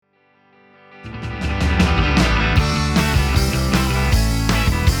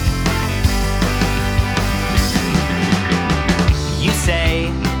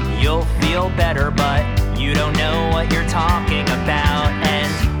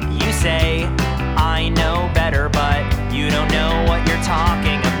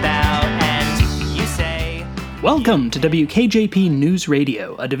Welcome to WKJP News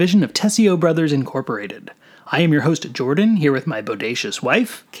Radio, a division of Tessio Brothers Incorporated. I am your host, Jordan, here with my bodacious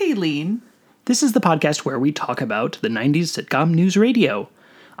wife, Kayleen. This is the podcast where we talk about the 90s sitcom news radio.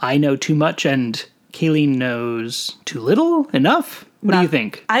 I know too much and Kayleen knows too little? Enough? What do you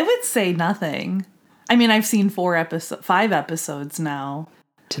think? I would say nothing. I mean, I've seen 5 episodes now.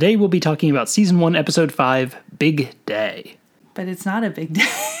 Today we'll be talking about Season 1, Episode 5, Big Day. But it's not a big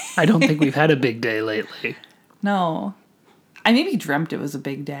day. I don't think we've had a big day lately. No. I maybe dreamt it was a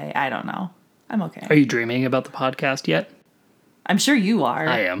big day. I don't know. I'm okay. Are you dreaming about the podcast yet? I'm sure you are.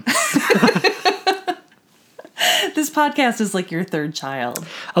 I am. This podcast is like your third child.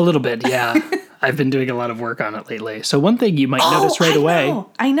 A little bit, yeah. I've been doing a lot of work on it lately. So one thing you might notice right away.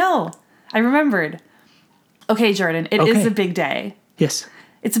 I know. I remembered. Okay, Jordan, it is a big day. Yes.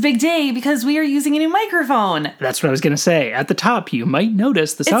 It's a big day because we are using a new microphone. That's what I was going to say. At the top, you might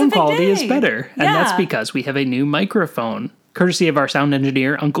notice the sound quality is better. And that's because we have a new microphone, courtesy of our sound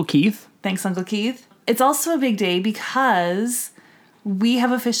engineer, Uncle Keith. Thanks, Uncle Keith. It's also a big day because we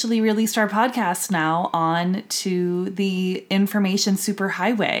have officially released our podcast now on to the information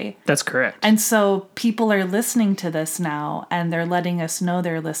superhighway. That's correct. And so people are listening to this now, and they're letting us know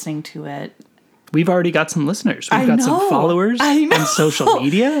they're listening to it. We've already got some listeners. We've got some followers on social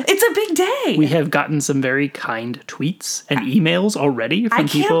media. It's a big day. We have gotten some very kind tweets and emails already from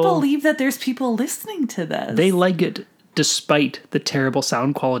people. I can't believe that there's people listening to this. They like it despite the terrible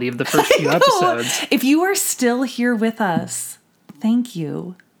sound quality of the first few episodes. If you are still here with us, thank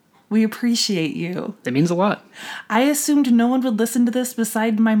you. We appreciate you. It means a lot. I assumed no one would listen to this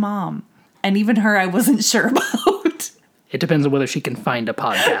beside my mom. And even her, I wasn't sure about. It depends on whether she can find a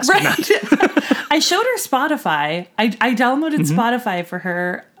podcast or not. I showed her Spotify. I downloaded Spotify for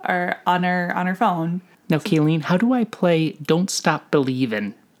her on her phone. Now, Kayleen, how do I play Don't Stop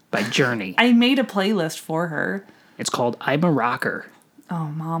Believin' by Journey? I made a playlist for her. It's called I'm a Rocker. Oh,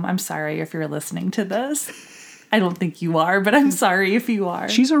 Mom, I'm sorry if you're listening to this. I don't think you are, but I'm sorry if you are.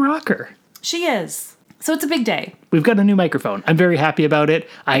 She's a rocker. She is. So it's a big day. We've got a new microphone. I'm very happy about it.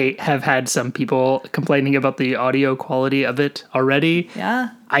 I have had some people complaining about the audio quality of it already. Yeah.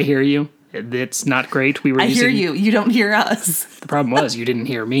 I hear you. It's not great. I hear you. You don't hear us. The problem was you didn't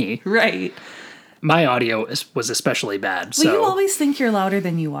hear me. Right. My audio was especially bad. Well, you always think you're louder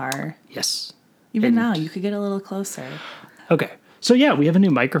than you are. Yes. Even now, you could get a little closer. Okay. So yeah, we have a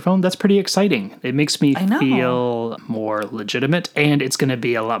new microphone. That's pretty exciting. It makes me feel more legitimate, and it's going to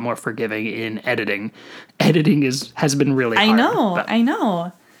be a lot more forgiving in editing. Editing has been really hard. I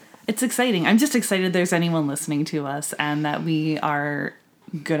know. It's exciting. I'm just excited there's anyone listening to us and that we are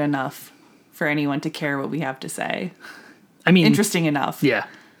good enough for anyone to care what we have to say. I mean, interesting enough. Yeah.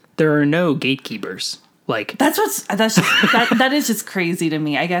 There are no gatekeepers. That is just crazy to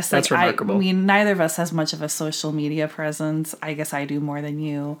me. I guess that's remarkable. I mean, neither of us has much of a social media presence. I guess I do more than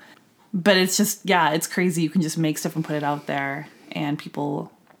you. But it's just, it's crazy. You can just make stuff and put it out there, and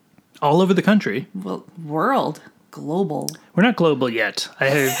people all over the country. Well, global. We're not global yet. I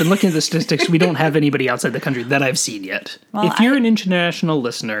have been looking at the statistics. We don't have anybody outside the country that I've seen yet. Well, if you're an international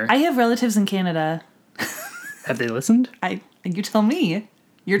listener, I have relatives in Canada. Have they listened? You tell me.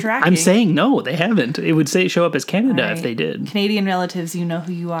 You're tracking. I'm saying no, they haven't. It would show up as Canada if they did. Canadian relatives, you know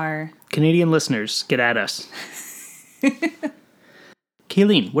who you are. Canadian listeners, get at us.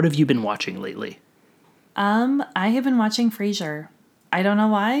 Kayleen, what have you been watching lately? I have been watching Frasier. I don't know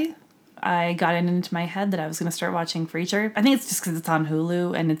why. I got it into my head that I was going to start watching Frasier. I think it's just because it's on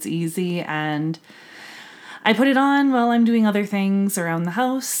Hulu and it's easy, and I put it on while I'm doing other things around the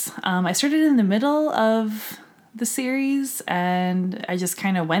house. I started in the middle of the series, and I just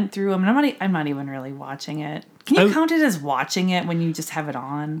kind of went through them. And I'm not even really watching it. Can you count it as watching it when you just have it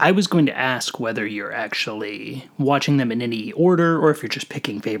on? I was going to ask whether you're actually watching them in any order, or if you're just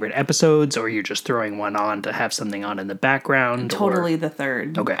picking favorite episodes, or you're just throwing one on to have something on in the background. Totally the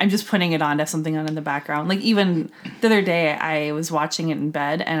third. Okay. I'm just putting it on to have something on in the background. Like, even the other day, I was watching it in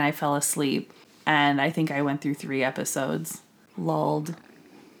bed, and I fell asleep. And I think I went through 3 episodes, lulled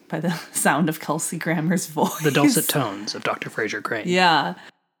by the sound of Kelsey Grammer's voice. The dulcet tones of Dr. Frasier Crane. Yeah.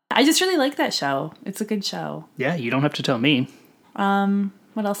 I just really like that show. It's a good show. Yeah, you don't have to tell me.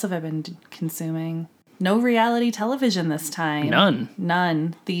 What else have I been consuming? No reality television this time.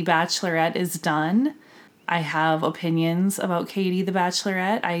 None. The Bachelorette is done. I have opinions about Katie the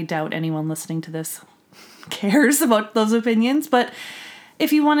Bachelorette. I doubt anyone listening to this cares about those opinions, but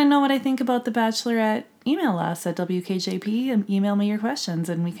if you want to know what I think about The Bachelorette, email us at WKJP and email me your questions,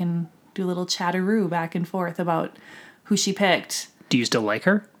 and we can do a little chatteroo back and forth about who she picked. Do you still like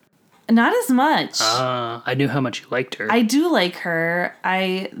her? Not as much. I knew how much you liked her. I do like her.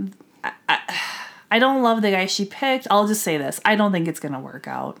 I I don't love the guy she picked. I'll just say this. I don't think it's going to work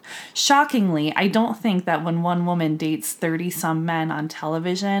out. Shockingly, I don't think that when one woman dates 30-some men on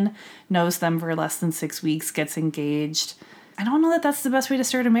television, knows them for less than 6 weeks, gets engaged, I don't know that that's the best way to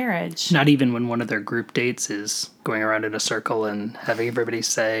start a marriage. Not even when one of their group dates is going around in a circle and having everybody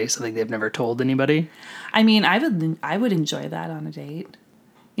say something they've never told anybody. I mean, I would enjoy that on a date.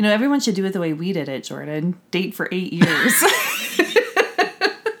 You know, everyone should do it the way we did it, Jordan. Date for 8 years.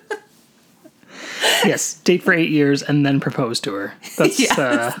 Yes, date for 8 years and then propose to her. That's,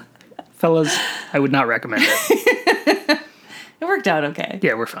 yes. Fellas, I would not recommend it. It worked out okay.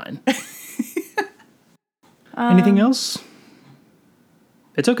 Yeah, we're fine. Anything else?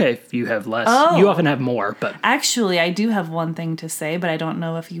 It's okay if you have less. Oh, you often have more, but... Actually, I do have one thing to say, but I don't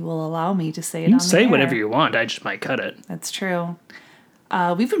know if you will allow me to say it on the air. You can say whatever you want. I just might cut it. That's true.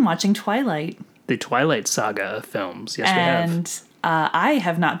 We've been watching Twilight. The Twilight Saga of films. Yes, we have. And I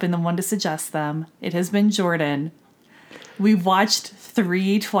have not been the one to suggest them. It has been Jordan. We've watched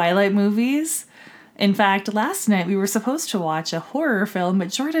 3 Twilight movies. In fact, last night we were supposed to watch a horror film, but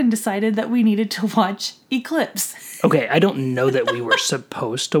Jordan decided that we needed to watch Eclipse. Okay, I don't know that we were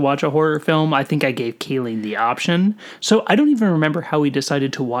supposed to watch a horror film. I think I gave Kayleen the option. So I don't even remember how we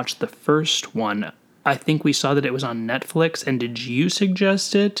decided to watch the first one. I think we saw that it was on Netflix, and did you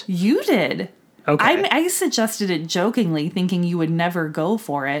suggest it? You did. Okay. I suggested it jokingly, thinking you would never go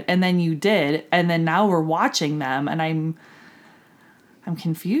for it, and then you did, and then now we're watching them, and I'm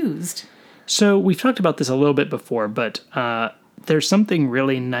confused. So we've talked about this a little bit before, but there's something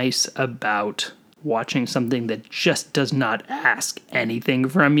really nice about watching something that just does not ask anything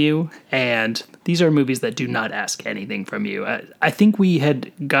from you, and these are movies that do not ask anything from you. I think we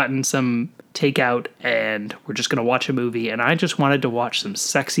had gotten some takeout, and we're just going to watch a movie, and I just wanted to watch some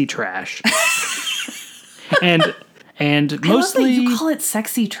sexy trash. and mostly... I love that you call it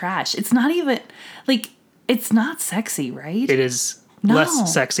sexy trash. It's not even, it's not sexy, right? It is... No.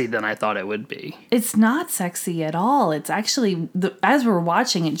 Less sexy than I thought it would be. It's not sexy at all. It's actually, as we're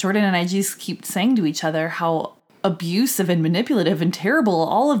watching it, Jordan and I just keep saying to each other how abusive and manipulative and terrible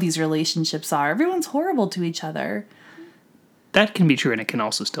all of these relationships are. Everyone's horrible to each other. That can be true, and it can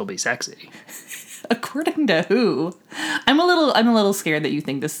also still be sexy. According to who? I'm a little scared that you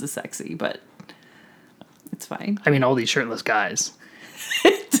think this is sexy, but it's fine. I mean, all these shirtless guys.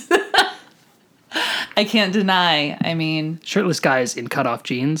 I can't deny. I mean... Shirtless guys in cutoff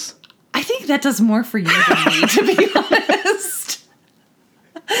jeans. I think that does more for you than me, to be honest.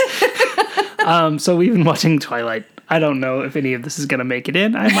 So we've been watching Twilight. I don't know if any of this is going to make it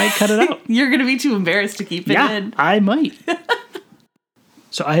in. I might cut it out. You're going to be too embarrassed to keep it in. I might.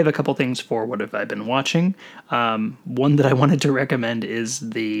 So I have a couple things for what have I been watching. One that I wanted to recommend is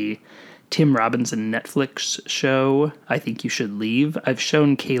the Tim Robinson Netflix show, I Think You Should Leave. I've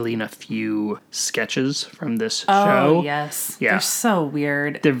shown Kayleen a few sketches from this show. Oh, yes. Yeah. They're so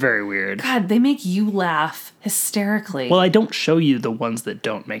weird. They're very weird. God, they make you laugh hysterically. Well, I don't show you the ones that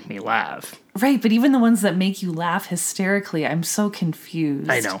don't make me laugh. Right, but even the ones that make you laugh hysterically, I'm so confused.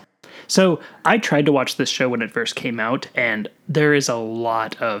 I know. So I tried to watch this show when it first came out, and there is a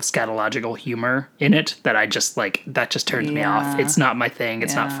lot of scatological humor in it that I just that just turns me off. It's not my thing.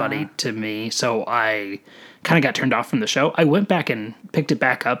 It's not funny to me. So I kind of got turned off from the show. I went back and picked it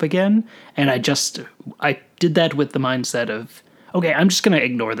back up again, and I did that with the mindset of, okay, I'm just going to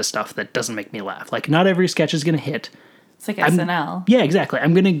ignore the stuff that doesn't make me laugh. Like, not every sketch is going to hit. It's like SNL. Yeah, exactly.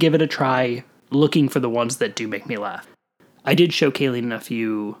 I'm going to give it a try looking for the ones that do make me laugh. I did show Kayleen a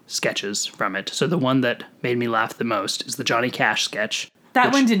few sketches from it. So the one that made me laugh the most is the Johnny Cash sketch.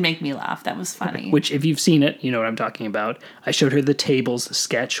 That one did make me laugh. That was funny. Which, if you've seen it, you know what I'm talking about. I showed her the tables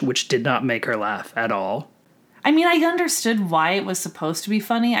sketch, which did not make her laugh at all. I mean, I understood why it was supposed to be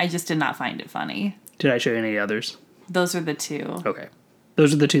funny. I just did not find it funny. Did I show you any others? Those are the two. Okay.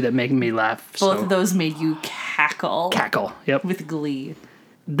 Those are the two that make me laugh. Both of those made you cackle. Cackle, yep. With glee.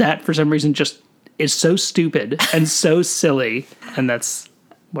 That, for some reason, just is so stupid and so silly, and that's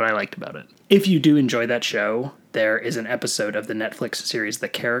what I liked about it. If you do enjoy that show, there is an episode of the Netflix series The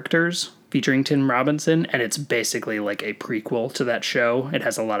Characters featuring Tim Robinson, and it's basically like a prequel to that show. It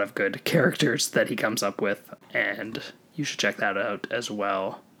has a lot of good characters that he comes up with, and you should check that out as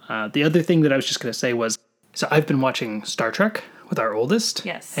well. The other thing that I was just going to say was, so I've been watching Star Trek with our oldest,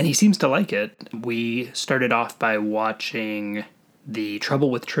 yes, and he seems to like it. We started off by watching The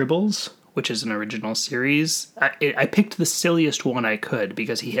Trouble with Tribbles, which is an original series. I picked the silliest one I could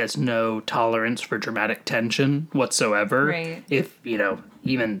because he has no tolerance for dramatic tension whatsoever. Right. If,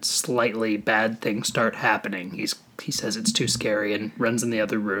 even slightly bad things start happening, he says it's too scary and runs in the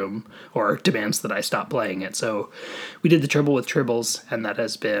other room or demands that I stop playing it. So we did The Trouble with Tribbles, and that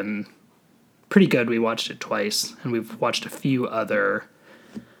has been pretty good. We watched it twice, and we've watched a few other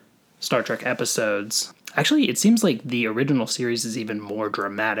Star Trek episodes. Actually, it seems like the original series is even more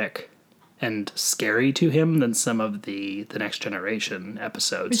dramatic and scary to him than some of the Next Generation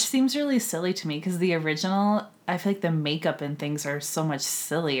episodes. Which seems really silly to me, because the original, I feel like the makeup and things are so much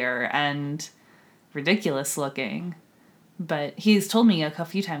sillier and ridiculous looking. But he's told me a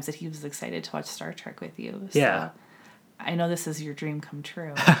few times that he was excited to watch Star Trek with you. So yeah. I know this is your dream come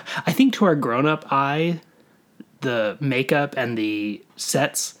true. I think to our grown-up eye, the makeup and the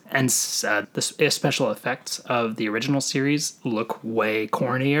sets and the special effects of the original series look way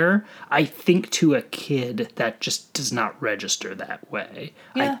cornier. I think to a kid that just does not register that way.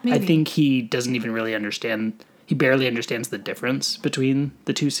 Yeah, I think he doesn't even really understand. He barely understands the difference between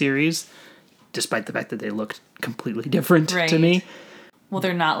the two series, despite the fact that they looked completely different to me. Well,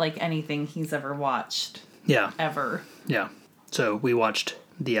 they're not like anything he's ever watched. Yeah. Ever. Yeah. So we watched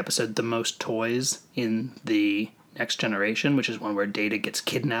the episode The Most Toys in the Next Generation, which is one where Data gets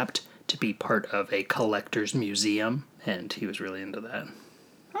kidnapped to be part of a collector's museum, and he was really into that.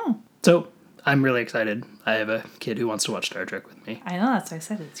 Oh. So I'm really excited. I have a kid who wants to watch Star Trek with me. I know, that's why I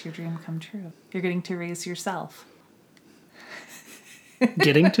said it's your dream come true. You're getting to raise yourself.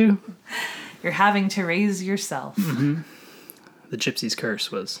 Getting to? You're having to raise yourself. Mm-hmm. The Gypsy's curse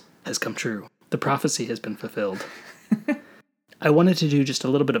has come true. The prophecy has been fulfilled. I wanted to do just a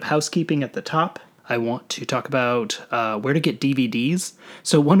little bit of housekeeping at the top. I want to talk about where to get DVDs.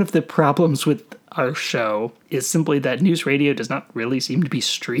 So one of the problems with our show is simply that News Radio does not really seem to be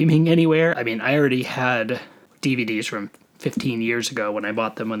streaming anywhere. I mean, I already had DVDs from 15 years ago when I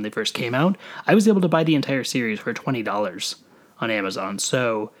bought them when they first came out. I was able to buy the entire series for $20 on Amazon.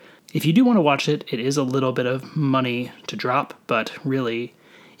 So if you do want to watch it, it is a little bit of money to drop, but really,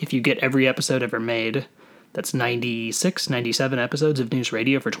 if you get every episode ever made, that's 96, 97 episodes of News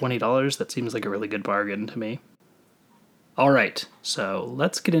Radio for $20. That seems like a really good bargain to me. All right, so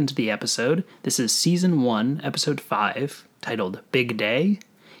let's get into the episode. This is Season 1, Episode 5, titled Big Day.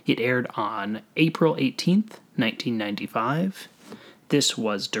 It aired on April 18th, 1995. This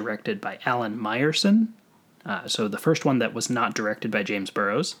was directed by Alan Meyerson. So the first one that was not directed by James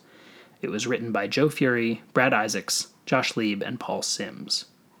Burrows. It was written by Joe Fury, Brad Isaacs, Josh Lieb, and Paul Sims.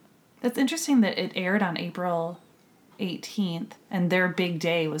 That's interesting that it aired on April 18th, and their big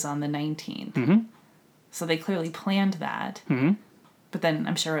day was on the 19th. Mm-hmm. So they clearly planned that. Mm-hmm. But then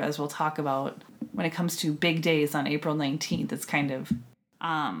I'm sure, as we'll talk about, when it comes to big days on April 19th, it's kind of...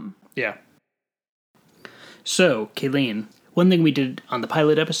 Yeah. So, Kayleen, one thing we did on the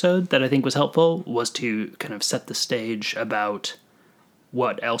pilot episode that I think was helpful was to kind of set the stage about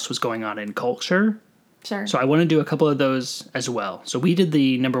what else was going on in culture. Sure. So I want to do a couple of those as well. So we did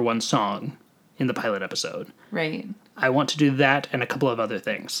the number one song in the pilot episode. Right. I want to do that and a couple of other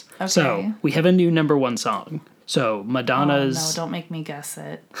things. Okay. So we have a new number one song. So Madonna's... Oh, no, don't make me guess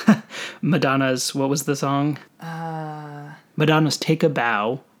it. Madonna's... What was the song? Madonna's Take a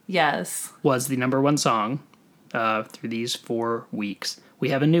Bow. Yes. Was the number one song through these 4 weeks. We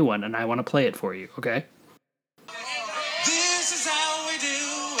have a new one, and I want to play it for you, okay? This is how we do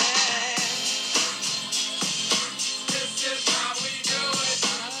it. This is how we do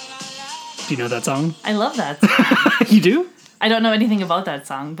it. Do you know that song? I love that song. You do? I don't know anything about that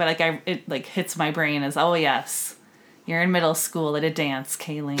song, but it hits my brain as, oh yes, you're in middle school at a dance,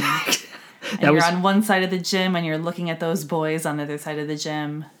 Kayleen. And you're on one side of the gym and you're looking at those boys on the other side of the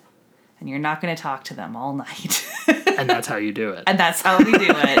gym, and you're not going to talk to them all night. And that's how you do it. And that's how we do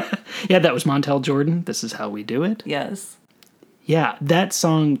it. Yeah, that was Montel Jordan. This is how we do it. Yes. Yeah, that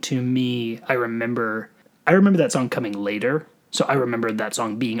song to me, I remember that song coming later. So I remember that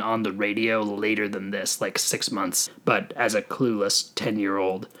song being on the radio later than this, like 6 months. But as a clueless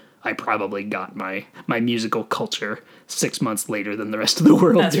 10-year-old, I probably got my musical culture 6 months later than the rest of the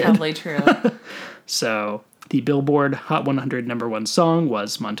world That's did. probably true. So the Billboard Hot 100 number one song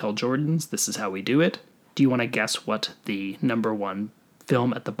was Montel Jordan's This Is How We Do It. Do you want to guess what the number one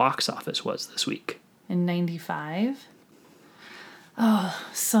film at the box office was this week? In 95? Oh,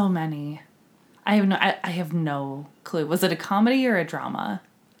 so many. I have no clue. Was it a comedy or a drama?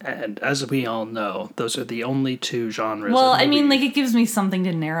 And as we all know, those are the only two genres. Well, I mean, like, it gives me something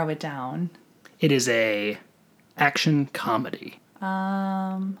to narrow it down. It is a action comedy.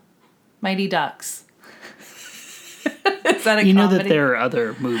 Mighty Ducks. Is that a You comedy? know that there are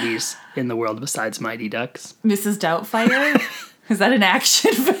other movies in the world besides Mighty Ducks? Mrs. Doubtfire? Is that an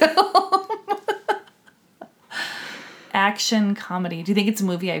action film? Action comedy. Do you think it's a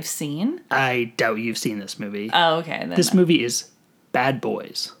movie I've seen? I doubt you've seen this movie. Oh, okay. Then This movie is Bad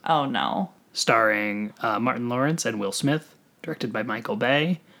Boys, Oh, no. starring Martin Lawrence and Will Smith, directed by Michael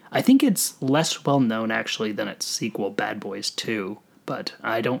Bay. I think it's less well known, actually, than its sequel, Bad Boys 2, but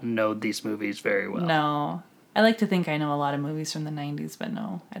I don't know these movies very well. No. I like to think I know a lot of movies from the 90s, but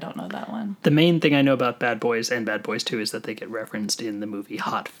no, I don't know that one. The main thing I know about Bad Boys and Bad Boys 2 is that they get referenced in the movie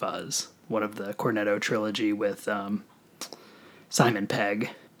Hot Fuzz, one of the Cornetto trilogy with Simon Pegg.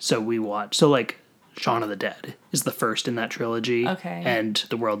 Shaun of the Dead is the first in that trilogy. Okay. And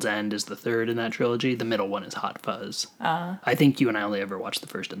The World's End is the third in that trilogy. The middle one is Hot Fuzz. I think you and I only ever watched the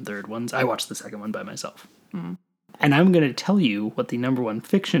first and third ones. I watched the second one by myself. And I'm going to tell you what the number one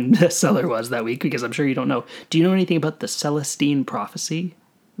fiction bestseller was that week, because I'm sure you don't know. Do you know anything about the Celestine Prophecy?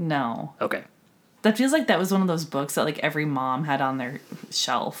 No. Okay. That feels like that was one of those books that like every mom had on their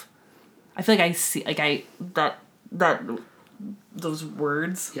shelf. I feel like I see those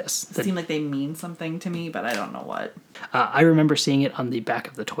words. Yes. Seem like they mean something to me, but I don't know what. I remember seeing it on the back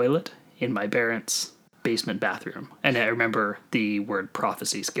of the toilet in my parents' basement bathroom. And I remember the word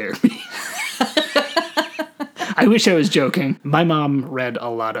prophecy scared me. I wish I was joking. My mom read a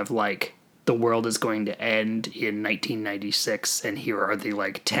lot of, like, the world is going to end in 1996, and here are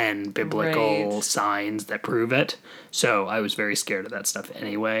the, 10 biblical signs that prove it. So I was very scared of that stuff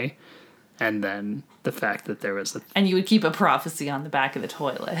anyway. And then the fact that there was And you would keep a prophecy on the back of the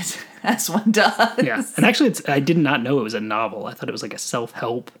toilet, as one does. Yeah. And actually, I did not know it was a novel. I thought it was like a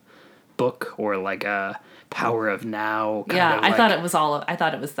self-help book or like a Power of Now kind of I thought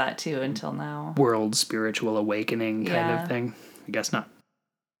it was that too until now. World spiritual awakening kind of thing. I guess not.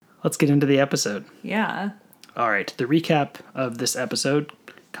 Let's get into the episode. Yeah. All right. The recap of this episode,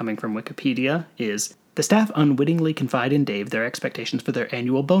 coming from Wikipedia, is... The staff unwittingly confide in Dave their expectations for their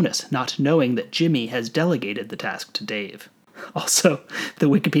annual bonus, not knowing that Jimmy has delegated the task to Dave. Also, the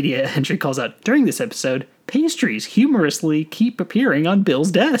Wikipedia entry calls out, during this episode, pastries humorously keep appearing on Bill's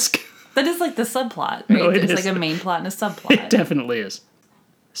desk. That is like the subplot, right? No, it's like a main plot and a subplot. It definitely is.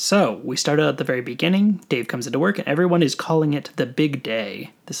 So, we start out at the very beginning. Dave comes into work, and everyone is calling it the big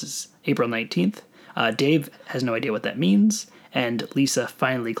day. This is April 19th. Dave has no idea what that means. And Lisa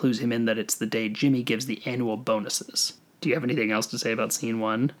finally clues him in that it's the day Jimmy gives the annual bonuses. Do you have anything else to say about scene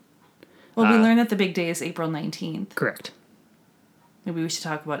one? Well, we learned that the big day is April 19th. Correct. Maybe we should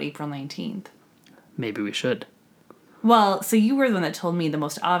talk about April 19th. Maybe we should. Well, so you were the one that told me the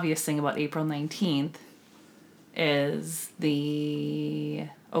most obvious thing about April 19th is the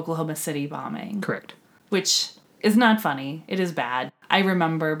Oklahoma City bombing. Correct. Which is not funny. It is bad. I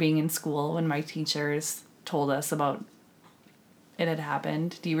remember being in school when my teachers told us about it had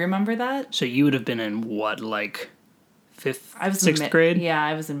happened. Do you remember that? So you would have been in what, sixth grade? Yeah,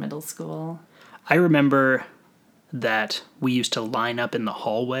 I was in middle school. I remember that we used to line up in the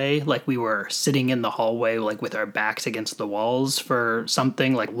hallway, like we were sitting in the hallway, like with our backs against the walls for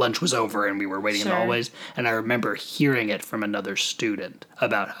something, like lunch was over and we were waiting in the hallways. And I remember hearing it from another student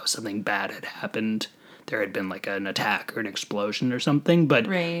about how something bad had happened. There had been like an attack or an explosion or something, but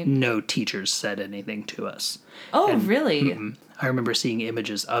no teachers said anything to us. Oh, really? I remember seeing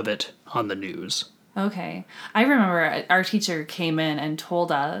images of it on the news. Okay. I remember our teacher came in and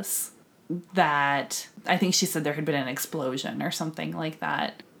told us that, I think she said there had been an explosion or something like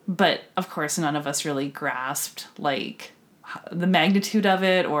that. But, of course, none of us really grasped, the magnitude of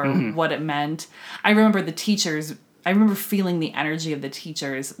it or what it meant. I remember feeling the energy of the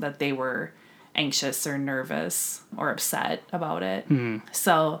teachers, that they were anxious or nervous or upset about it.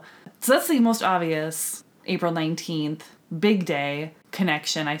 So that's the most obvious April 19th big day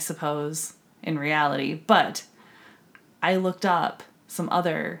connection, I suppose, in reality. But I looked up some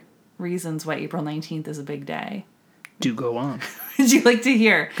other reasons why April 19th is a big day. Do go on. Would you like to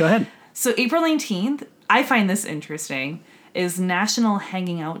hear? Go ahead. So April 19th, I find this interesting, is National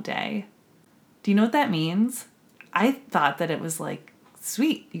Hanging Out Day. Do you know what that means? I thought that it was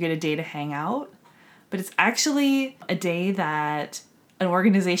sweet, you get a day to hang out. But it's actually a day that an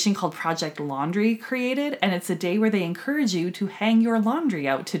organization called Project Laundry created, and it's a day where they encourage you to hang your laundry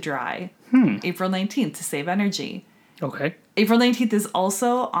out to dry. April 19th, to save energy. Okay. April 19th is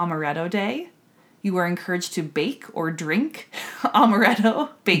also Amaretto Day. You are encouraged to bake or drink amaretto,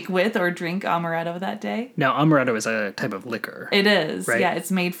 bake with or drink amaretto that day. Now, amaretto is a type of liquor. It is, right? Yeah.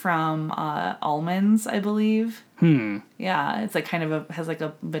 It's made from almonds, I believe. Yeah, it's has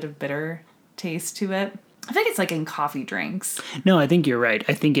a bit of bitter taste to it. I think it's in coffee drinks. No, I think you're right.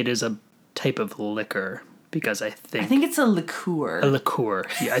 I think it is a type of liquor because I think it's a liqueur. A liqueur.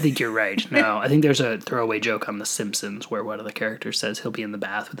 Yeah, I think you're right. No, I think there's a throwaway joke on The Simpsons where one of the characters says he'll be in the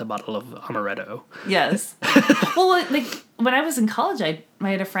bath with a bottle of amaretto. Yes. Well, when I was in college, I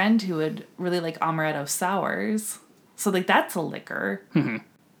had a friend who would really like amaretto sours. So that's a liquor.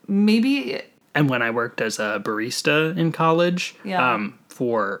 Maybe. And when I worked as a barista in college,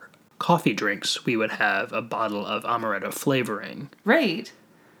 for coffee drinks, we would have a bottle of amaretto flavoring. Right.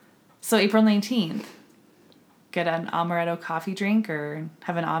 So April 19th, get an amaretto coffee drink or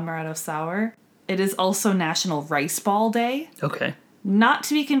have an amaretto sour. It is also National Rice Ball Day. Okay. Not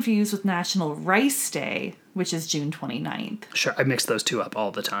to be confused with National Rice Day, which is June 29th. Sure, I mix those two up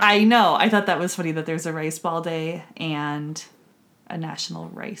all the time. I know. I thought that was funny that there's a Rice Ball Day and a National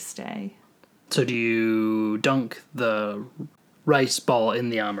Rice Day. So do you dunk the rice ball in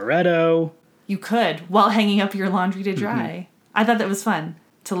the amaretto? You could, while hanging up your laundry to dry. I thought that was fun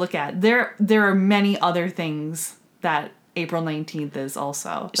to look at. There are many other things that April 19th is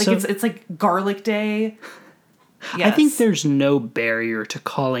also. Like, So- it's like Garlic Day. Yes. I think there's no barrier to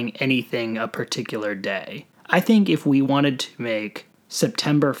calling anything a particular day. I think if we wanted to make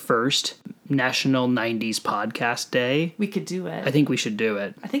September 1st National 90s Podcast Day, we could do it. I think we should do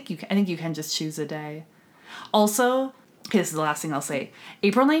it. I think you can just choose a day. Also, okay, this is the last thing I'll say.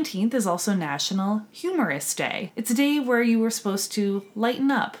 April 19th is also National Humorous Day. It's a day where you were supposed to lighten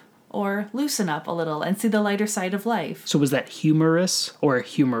up or loosen up a little and see the lighter side of life. So was that humorous or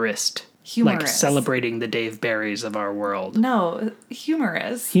humorist? Humorous. Like celebrating the Dave Barrys of our world. No,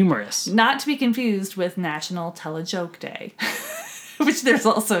 humorous. Humorous. Not to be confused with National Tell a Joke Day, which there's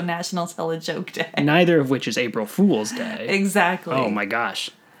also National Tell a Joke Day. Neither of which is April Fool's Day. Exactly. Oh my gosh.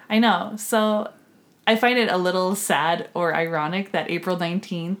 I know. So I find it a little sad or ironic that April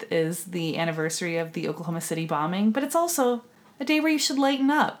 19th is the anniversary of the Oklahoma City bombing, but it's also a day where you should lighten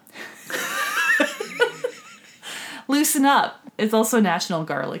up. Loosen up. It's also National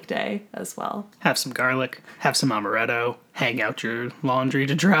Garlic Day as well. Have some garlic, have some amaretto, hang out your laundry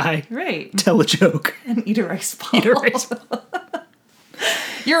to dry, Right. tell a joke. And eat a rice ball. Eat a rice ball.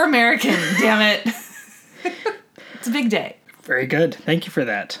 You're American, damn it. It's a big day. Very good. Thank you for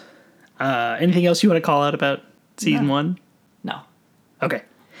that. Anything else you want to call out about season 1? No. Okay.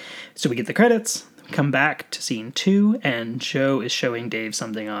 So we get the credits, come back to scene 2, and Joe is showing Dave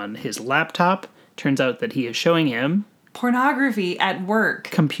something on his laptop. Turns out that he is showing him Pornography at work.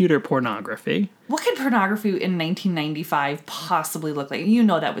 computer pornography. What could pornography in 1995 possibly look like? You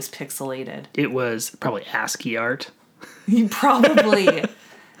know that was pixelated. It was probably ASCII art. Probably.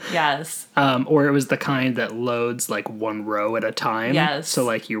 Yes. Or it was the kind that loads like one row at a time. Yes. So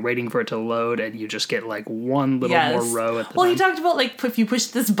like you're waiting for it to load and you just get like one little more row at the Well, time. he talked about like if you push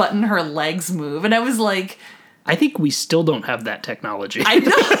this button, her legs move. And I was like, I think we still don't have that technology. I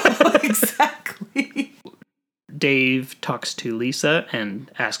know. Exactly. Dave talks to Lisa and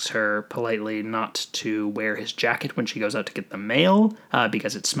asks her politely not to wear his jacket when she goes out to get the mail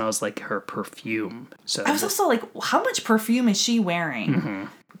because it smells like her perfume. So I was also like, how much perfume is she wearing?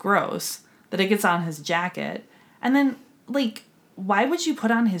 Gross. That it gets on his jacket. And then, like, why would you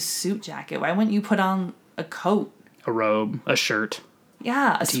put on his suit jacket? Why wouldn't you put on a coat? a robe, a shirt.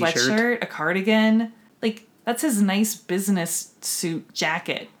 Yeah, a t-shirt. sweatshirt, a cardigan. Like, that's his nice business suit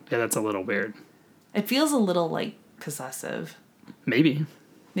jacket. Yeah, that's a little weird. It feels a little, like, possessive. Maybe.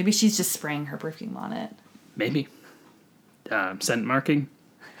 Maybe she's just spraying her perfume on it. Maybe. Scent marking.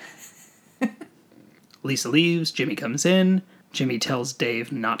 Lisa leaves. Jimmy comes in. Jimmy tells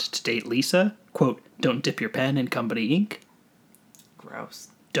Dave not to date Lisa. Quote, don't dip your pen in company ink. Gross.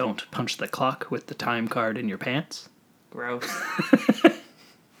 Don't punch the clock with the time card in your pants. Gross.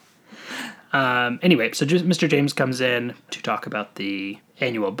 Anyway, so Mr. James comes in to talk about the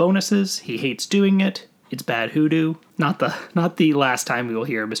annual bonuses. He hates doing it. It's bad hoodoo. Not the last time we will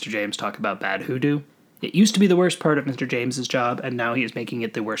hear Mr. James talk about bad hoodoo. It used to be the worst part of Mr. James's job, and now he is making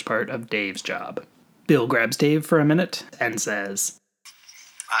it the worst part of Dave's job. Bill grabs Dave for a minute and says,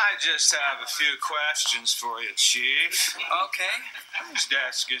 I just have a few questions for you, Chief. Okay. Whose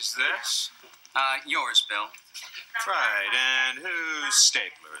desk is this? Yours, Bill. Right, and whose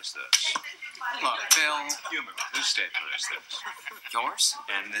stapler is this? Look, Bill. Humor me, whose stapler is this? Yours?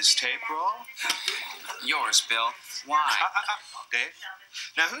 And this tape roll? Yours, Bill. Why? Dave?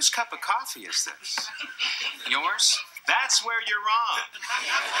 Now, whose cup of coffee is this? Yours? That's where you're wrong.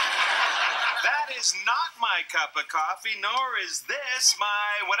 That is not my cup of coffee, nor is this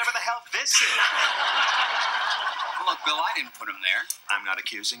my whatever the hell this is. Look, Bill, I didn't put him there. I'm not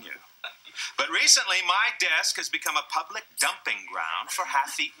accusing you. But recently, my desk has become a public dumping ground for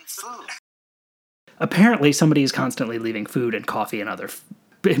half-eaten food. apparently somebody is constantly leaving food and coffee and other,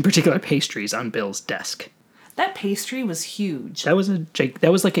 in particular pastries, on Bill's desk. That pastry was huge. That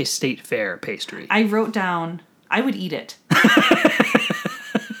was like a state fair pastry. I wrote down, I would eat it.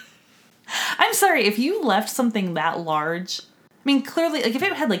 I'm sorry, if you left something that large, I mean, clearly, like, if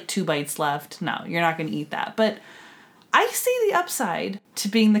it had, like, 2 bites left, no, you're not going to eat that. But I see the upside to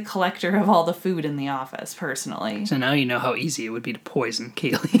being the collector of all the food in the office, personally. So now you know how easy it would be to poison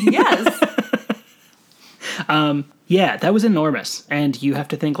Kaylee. Yes. Yeah, that was enormous. And you have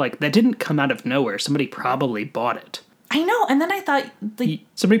to think, like, that didn't come out of nowhere. Somebody probably bought it. I know, and then I thought...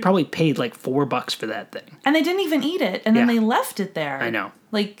 Somebody probably paid, like, $4 for that thing. And they didn't even eat it, and then they left it there. I know.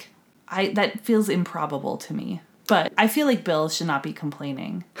 Like, that feels improbable to me. But I feel like Bill should not be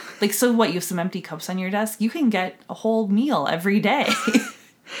complaining. Like, so what, you have some empty cups on your desk? You can get a whole meal every day.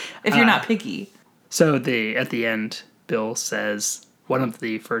 If you're not picky. So at the end, Bill says, one of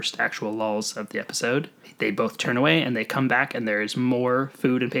the first actual lulls of the episode, they both turn away and they come back and there is more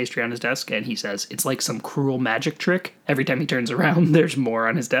food and pastry on his desk. And he says, it's like some cruel magic trick. Every time he turns around, there's more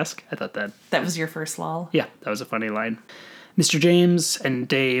on his desk. I thought that... That was your first lull? Yeah, that was a funny line. Mr. James and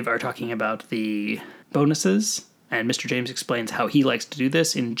Dave are talking about the bonuses. And Mr. James explains how he likes to do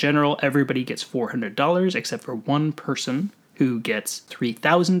this. In general, everybody gets $400 except for one person who gets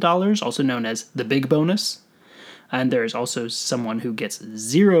 $3,000, also known as the big bonus. And there's also someone who gets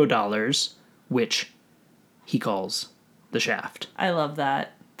 $0, which he calls the shaft. I love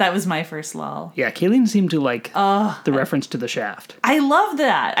that. That was my first lull. Yeah, Kayleen seemed to like the reference to the shaft. I love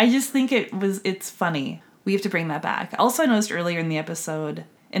that. I just think it's funny. We have to bring that back. Also, I noticed earlier in the episode,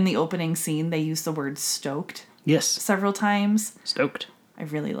 in the opening scene, they used the word stoked. Yes. Several times. Stoked. I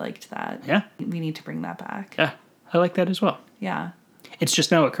really liked that. Yeah. We need to bring that back. Yeah, I like that as well. Yeah. It's just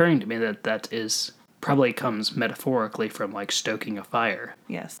now occurring to me that is probably comes metaphorically from like stoking a fire.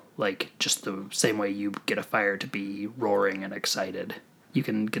 Yes. Like just the same way you get a fire to be roaring and excited. You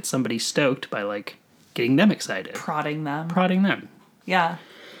can get somebody stoked by like getting them excited. Prodding them. Yeah.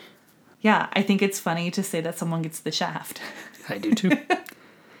 Yeah, I think it's funny to say that someone gets the shaft. I do too.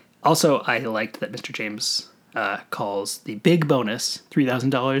 Also, I liked that Mr. James calls the big bonus,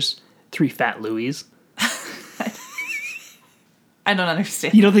 $3,000, 3 Fat Louis. I don't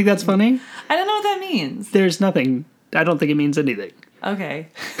understand. You don't think that's funny? I don't know what that means. There's nothing. I don't think it means anything. Okay.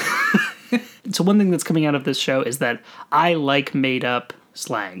 So one thing that's coming out of this show is that I like made-up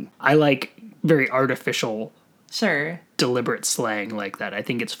slang. I like very artificial, deliberate slang like that. I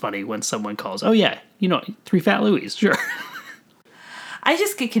think it's funny when someone calls, oh yeah, 3 Fat Louis, sure. I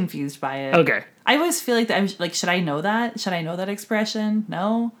just get confused by it. Okay. I always feel like that. Like, should I know that? Should I know that expression?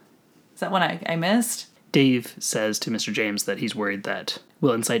 No? Is that one I missed? Dave says to Mr. James that he's worried that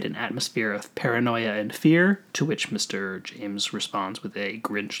will incite an atmosphere of paranoia and fear, to which Mr. James responds with a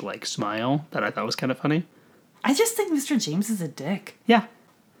Grinch-like smile that I thought was kind of funny. I just think Mr. James is a dick. Yeah.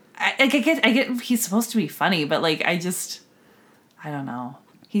 I get he's supposed to be funny, but like, I don't know.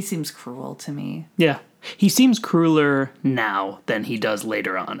 He seems cruel to me. Yeah. He seems crueler now than he does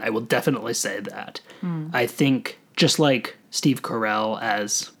later on. I will definitely say that. I think just like Steve Carell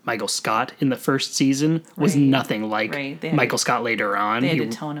as Michael Scott in the first season was nothing like Michael Scott later on. They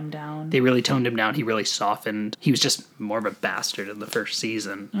had to tone him down. They really toned him down. He really softened. He was just more of a bastard in the first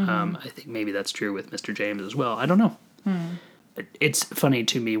season. I think maybe that's true with Mr. James as well. I don't know. It's funny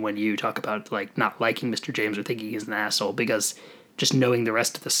to me when you talk about like not liking Mr. James or thinking he's an asshole, because just knowing the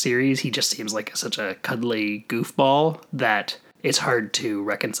rest of the series, he just seems like such a cuddly goofball that it's hard to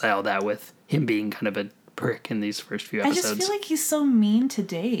reconcile that with him being kind of a prick in these first few episodes. I just feel like he's so mean to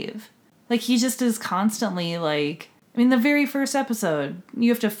Dave. Like, he just is constantly like... I mean, the very first episode, you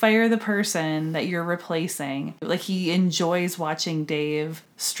have to fire the person that you're replacing. Like, he enjoys watching Dave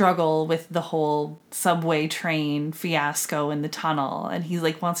struggle with the whole subway train fiasco in the tunnel. And he,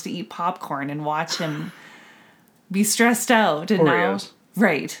 like, wants to eat popcorn and watch him be stressed out. And Oreos. Now,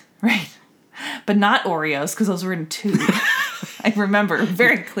 right. But not Oreos, because those were in 2. I remember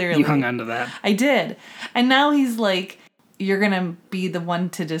very clearly. You hung on to that. I did. And now he's like, you're going to be the one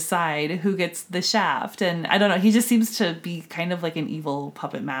to decide who gets the shaft. And I don't know, he just seems to be kind of like an evil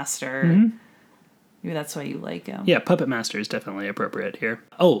puppet master. Maybe that's why you like him. Yeah, puppet master is definitely appropriate here.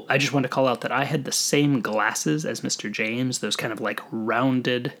 Oh, I just want to call out that I had the same glasses as Mr. James. Those kind of like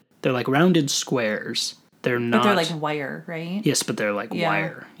rounded, they're like rounded squares. They're not. But they're like wire, right? Yes, but they're like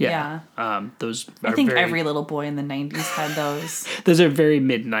wire. Yeah. Those are I think every little boy in the 90s had those. Those are very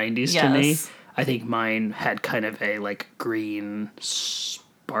mid-90s to me. I think mine had kind of a like green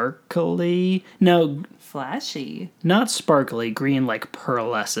sparkly. No. Flashy. Not sparkly, green like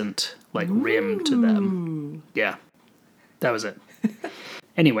pearlescent like rim to them. Yeah. That was it.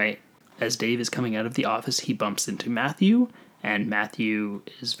 Anyway, as Dave is coming out of the office, he bumps into Matthew. And Matthew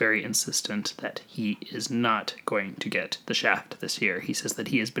is very insistent that he is not going to get the shaft this year. He says that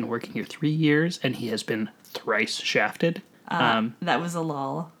he has been working here 3 years and he has been thrice shafted. That was a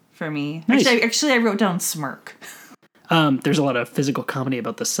lull for me. Nice. Actually, I wrote down smirk. There's a lot of physical comedy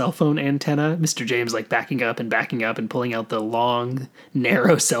about the cell phone antenna. Mr. James like backing up and pulling out the long,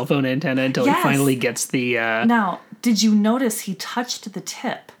 narrow cell phone antenna until he finally gets the... Now, did you notice he touched the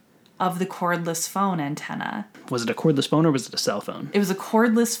tip of the cordless phone antenna? Was it a cordless phone or was it a cell phone? It was a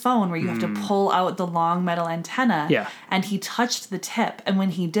cordless phone where you have to pull out the long metal antenna. Yeah. And he touched the tip. And when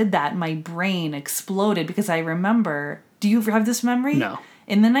he did that, my brain exploded because I remember... Do you have this memory? No.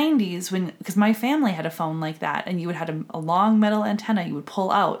 In the 90s, because my family had a phone like that, and you would have a long metal antenna you would pull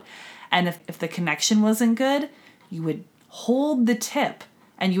out. And if the connection wasn't good, you would hold the tip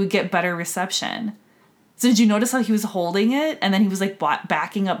and you would get better reception. So did you notice how he was holding it? And then he was like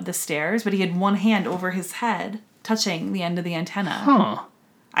backing up the stairs, but he had one hand over his head touching the end of the antenna. Huh.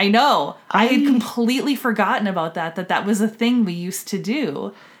 I know. I had completely forgotten about that was a thing we used to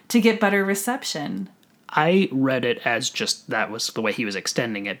do to get better reception. I read it as just that was the way he was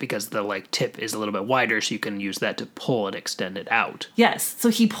extending it because the like tip is a little bit wider, so you can use that to pull it, extend it out. Yes, so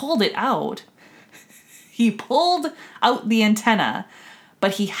he pulled it out. He pulled out the antenna,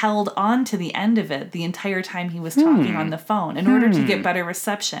 but he held on to the end of it the entire time he was talking on the phone in order to get better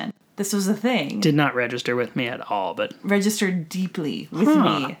reception. This was a thing. Did not register with me at all, but... Registered deeply with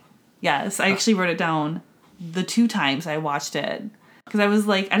me. Yes, I actually wrote it down the 2 times I watched it. Because I was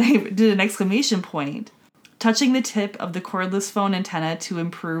like, and I did an exclamation point. Touching the tip of the cordless phone antenna to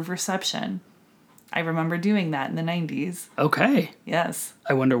improve reception. I remember doing that in the 90s. Okay. Yes.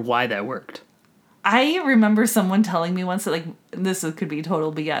 I wonder why that worked. I remember someone telling me once that, like, this could be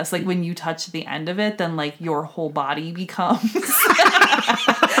total BS. Like, when you touch the end of it, then, like, your whole body becomes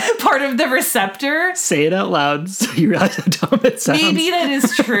part of the receptor. Say it out loud so you realize how dumb it sounds. Maybe that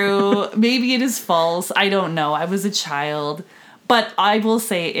is true. Maybe it is false. I don't know. I was a child. But I will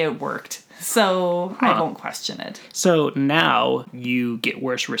say it worked. So I won't question it. So now you get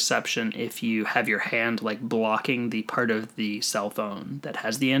worse reception if you have your hand like blocking the part of the cell phone that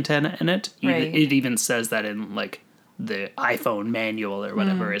has the antenna in it. Right. It even says that in like the iPhone manual or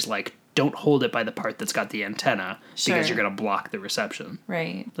whatever is like, don't hold it by the part that's got the antenna because you're going to block the reception.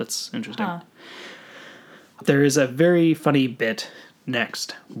 Right. That's interesting. There is a very funny bit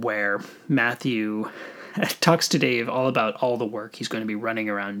next where Matthew talks to Dave all about all the work he's going to be running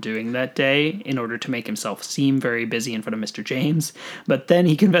around doing that day in order to make himself seem very busy in front of Mr. James. But then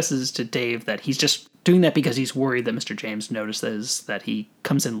he confesses to Dave that he's just doing that because he's worried that Mr. James notices that he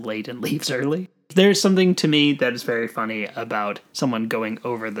comes in late and leaves early. There's something to me that is very funny about someone going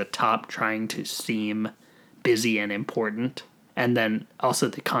over the top trying to seem busy and important. And then also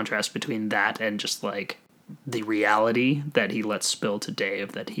the contrast between that and just like the reality that he lets spill to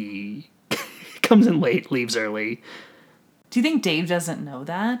Dave that he comes in late, leaves early. Do you think Dave doesn't know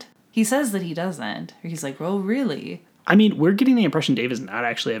that? He says that he doesn't. Or he's like, oh, really? I mean, we're getting the impression Dave is not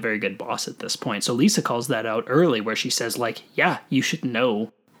actually a very good boss at this point. So Lisa calls that out early where she says, like, yeah, you should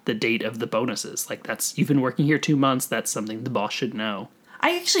know the date of the bonuses. Like, you've been working here 2 months. That's something the boss should know.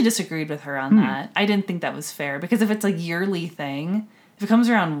 I actually disagreed with her on that. I didn't think that was fair because if it's a yearly thing, if it comes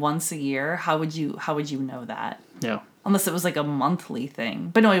around once a year, how would you know that? Yeah. Unless it was like a monthly thing.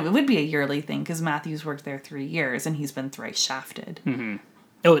 But no, it would be a yearly thing because Matthew's worked there 3 years and he's been thrice shafted. Mm-hmm.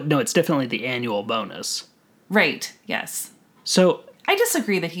 Oh, no, it's definitely the annual bonus. Right, yes. So I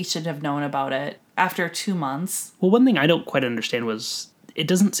disagree that he should have known about it after 2 months. Well, one thing I don't quite understand was it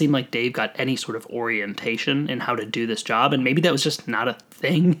doesn't seem like Dave got any sort of orientation in how to do this job. And maybe that was just not a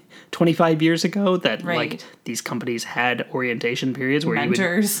thing 25 years ago that like these companies had orientation periods where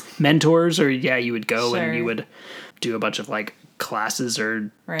mentors or you would go and you would do a bunch of like classes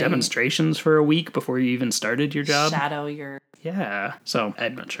or demonstrations for a week before you even started your job. Shadow your... Yeah. So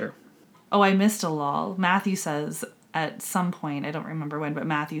I'm not sure. Oh, I missed a lull. Matthew says at some point, I don't remember when, but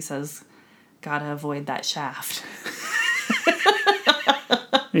Matthew says, gotta avoid that shaft.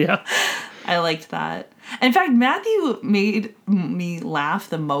 Yeah. I liked that. In fact, Matthew made me laugh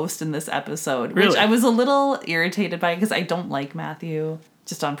the most in this episode, which I was a little irritated by because I don't like Matthew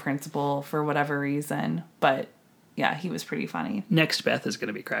just on principle for whatever reason. But yeah, he was pretty funny. Next, Beth is going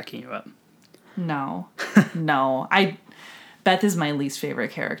to be cracking you up. No. Beth is my least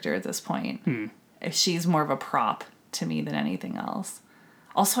favorite character at this point. She's more of a prop to me than anything else.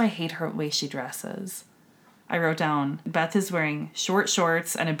 Also, I hate her way she dresses. I wrote down, Beth is wearing short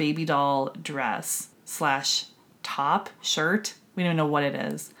shorts and a baby doll dress / top, shirt. We don't know what it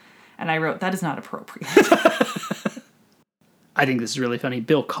is. And I wrote, that is not appropriate. I think this is really funny.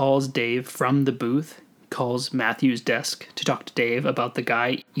 Bill calls Dave from the booth, calls Matthew's desk to talk to Dave about the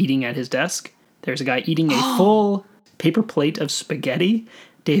guy eating at his desk. There's a guy eating a full paper plate of spaghetti.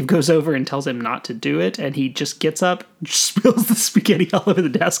 Dave goes over and tells him not to do it, and he just gets up, spills the spaghetti all over the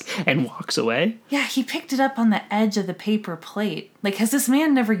desk, and walks away. Yeah, he picked it up on the edge of the paper plate. Like, has this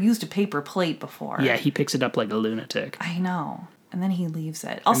man never used a paper plate before? Yeah, he picks it up like a lunatic. I know. And then he leaves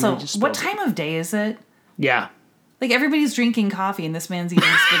it. Also, what time of day is it? Yeah. Like, everybody's drinking coffee, and this man's eating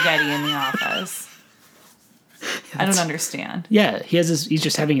spaghetti in the office. I don't understand. Yeah, he's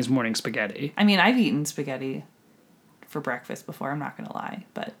just having his morning spaghetti. I mean, I've eaten spaghetti for breakfast before, I'm not going to lie,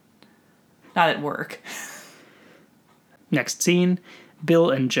 but not at work. Next scene, Bill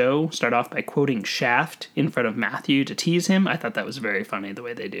and Joe start off by quoting Shaft in front of Matthew to tease him. I thought that was very funny, the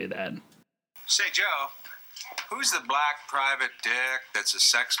way they do that. Say, Joe, who's the black private dick that's a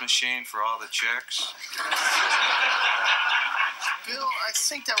sex machine for all the chicks? Bill, I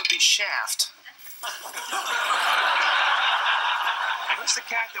think that would be Shaft. Who's the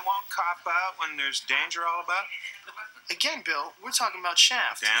cat that won't cop out when there's danger all about? Again, Bill, we're talking about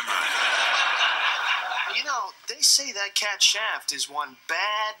Shaft. Damn right. You know, they say that cat Shaft is one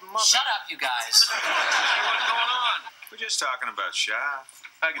bad mother. Shut up, you guys. Hey, what's going on? We're just talking about Shaft.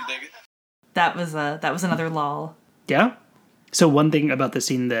 I can dig it. That was another lull. Yeah? So one thing about the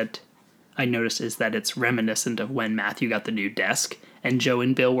scene that I noticed is that it's reminiscent of when Matthew got the new desk, and Joe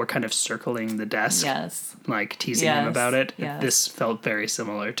and Bill were kind of circling the desk. Yes. Like, teasing him about it. Yes. This felt very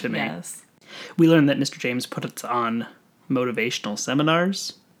similar to me. Yes. We learned that Mr. James puts on motivational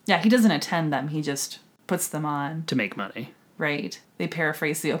seminars. Yeah, he doesn't attend them. He just puts them on. To make money. Right. They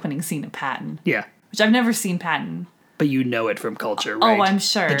paraphrase the opening scene of Patton. Yeah. Which I've never seen Patton. But you know it from culture, right? Oh, I'm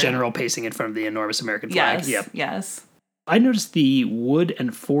sure. The general pacing in front of the enormous American flag. Yes, Yep. yes. I noticed the wood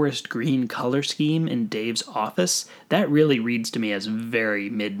and forest green color scheme in Dave's office. That really reads to me as very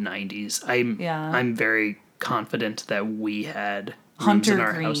mid-90s. I'm very confident that we had rooms in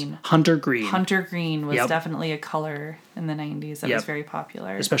our house. Hunter green. Hunter green was definitely a color in the 90s that was very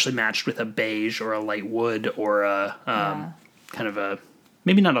popular. Especially matched with a beige or a light wood or a kind of a,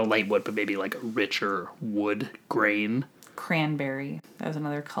 maybe not a light wood, but maybe like a richer wood grain. Cranberry. That was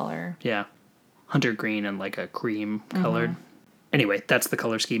another color. Yeah. Hunter green and like a cream colored. Anyway, that's the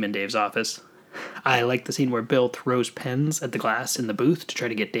color scheme in Dave's office. I like the scene where Bill throws pens at the glass in the booth to try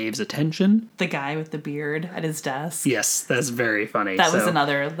to get Dave's attention. The guy with the beard at his desk. Yes, that's very funny. That was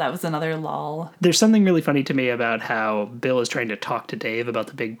another lull. There's something really funny to me about how Bill is trying to talk to Dave about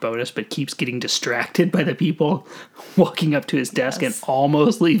the big bonus, but keeps getting distracted by the people walking up to his desk and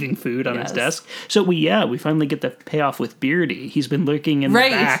almost leaving food on his desk. So we finally get the payoff with Beardy. He's been lurking in the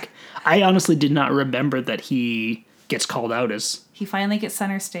back. I honestly did not remember that he gets called out as... He finally gets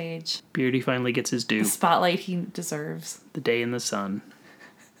center stage. Beardy finally gets his due. The spotlight he deserves. The day in the sun.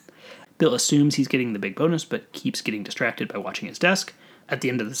 Bill assumes he's getting the big bonus, but keeps getting distracted by watching his desk. At the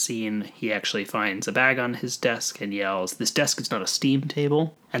end of the scene, he actually finds a bag on his desk and yells, "This desk is not a steam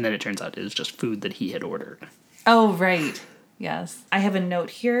table." And then it turns out it was just food that he had ordered. Oh, right. Yes. I have a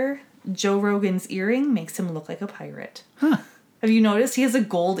note here. Joe Rogan's earring makes him look like a pirate. Huh. Have you noticed he has a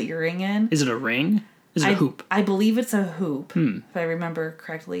gold earring in? Is it a ring? Is it a hoop? I believe it's a hoop, if I remember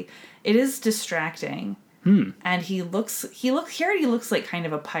correctly. It is distracting. And he already looks like kind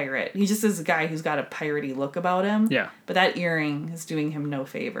of a pirate. He just is a guy who's got a piratey look about him. Yeah. But that earring is doing him no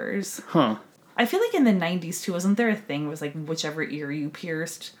favors. Huh. I feel like in the 90s too, wasn't there a thing was like whichever ear you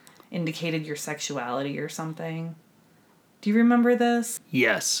pierced indicated your sexuality or something? Do you remember this?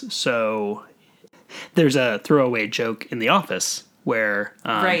 Yes. So there's a throwaway joke in The Office where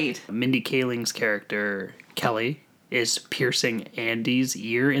Mindy Kaling's character, Kelly, is piercing Andy's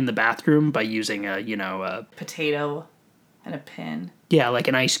ear in the bathroom by using a potato and a pin. Yeah, like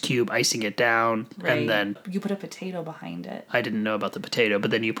an ice cube, icing it down, and then... You put a potato behind it. I didn't know about the potato, but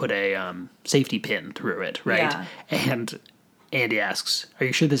then you put a safety pin through it, right? Yeah. And Andy asks, "Are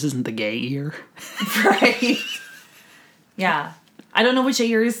you sure this isn't the gay ear?" Right. Yeah. I don't know which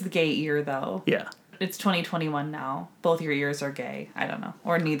ear is the gay ear, though. Yeah. It's 2021 now. Both your ears are gay. I don't know.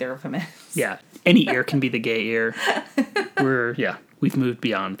 Or neither of them is. Yeah. Any ear can be the gay ear. We've moved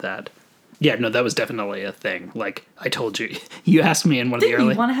beyond that. Yeah, no, that was definitely a thing. Like, I told you. You asked me in one of the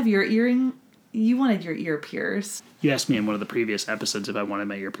early... You want to have your earring... You wanted your ear pierced. You asked me in one of the previous episodes if I wanted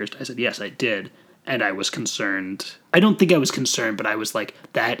my ear pierced. I said, yes, I did. And I was concerned. I don't think I was concerned, but I was like,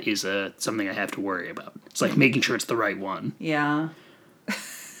 that is something I have to worry about. It's like making sure it's the right one. Yeah.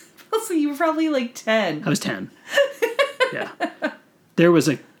 So you were probably like 10. I was 10. Yeah. There was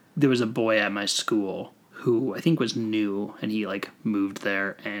a boy at my school who I think was new, and he like moved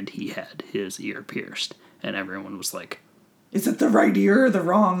there, and he had his ear pierced, and everyone was like, "Is it the right ear or the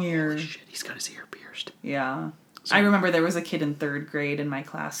wrong ear?" Holy shit, he's got his ear pierced. Yeah. So, I remember there was a kid in 3rd grade in my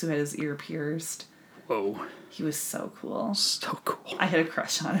class who had his ear pierced. Whoa. He was so cool. So cool. I had a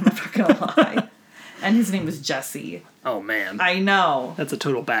crush on him, I'm not gonna lie. And his name was Jesse. Oh, man. I know. That's a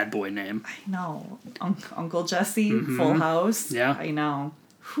total bad boy name. I know. Uncle Jesse, Full House. Yeah. I know.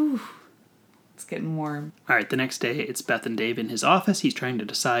 Whew. It's getting warm. All right, the next day, it's Beth and Dave in his office. He's trying to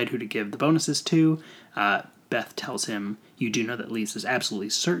decide who to give the bonuses to. Beth tells him, you do know that Lisa's absolutely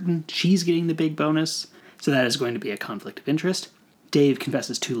certain she's getting the big bonus, so that is going to be a conflict of interest. Dave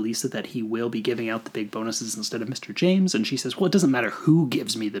confesses to Lisa that he will be giving out the big bonuses instead of Mr. James, and she says, well, it doesn't matter who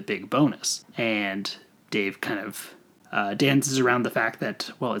gives me the big bonus. And Dave kind of dances around the fact that,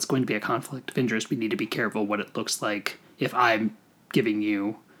 well, it's going to be a conflict of interest. We need to be careful what it looks like if I'm giving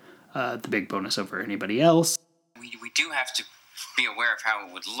you the big bonus over anybody else. We do have to be aware of how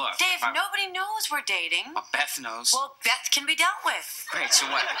it would look. Dave, nobody knows we're dating. Well, Beth knows. Well, Beth can be dealt with. Great, so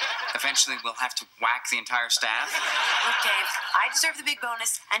what? Eventually we'll have to whack the entire staff? Look, Dave, I deserve the big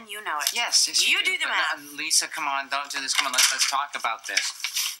bonus, and you know it. Yes, You do the math. Lisa, come on, don't do this. Come on, let's talk about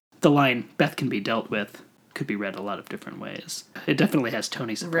this. The line, Beth can be dealt with, could be read a lot of different ways. It definitely has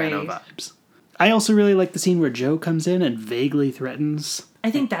Tony Soprano vibes. I also really like the scene where Joe comes in and vaguely threatens.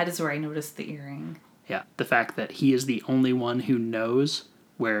 I think that is where I noticed the earring. Yeah, the fact that he is the only one who knows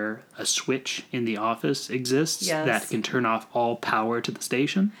where a switch in the office exists that can turn off all power to the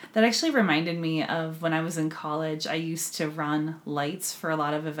station. That actually reminded me of when I was in college. I used to run lights for a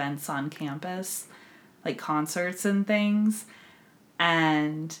lot of events on campus, like concerts and things.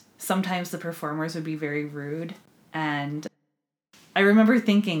 And sometimes the performers would be very rude. And I remember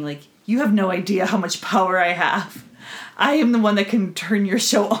thinking, like, you have no idea how much power I have. I am the one that can turn your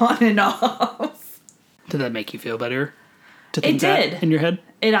show on and off. Did that make you feel better? To It think that did. in your head?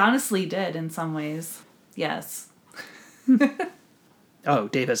 It honestly did in some ways. Yes. Oh,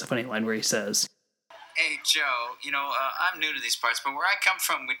 Dave has a funny line where he says, Hey, Joe, I'm new to these parts, but where I come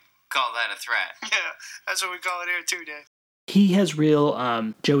from, we'd call that a threat. Yeah, that's what we call it here too, Dave. he has real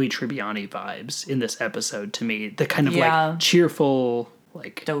Joey Tribbiani vibes in this episode to me. The kind of like cheerful,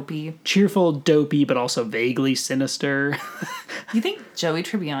 like dopey, but also vaguely sinister. You think Joey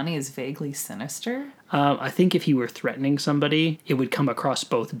Tribbiani is vaguely sinister? I think if he were threatening somebody, it would come across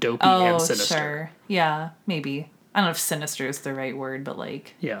both dopey and sinister. Sure. Yeah, maybe. I don't know if sinister is the right word, but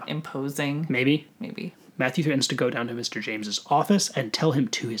like imposing. Maybe. Matthew threatens to go down to Mr. James's office and tell him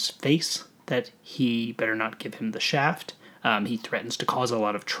to his face that he better not give him the shaft. He threatens to cause a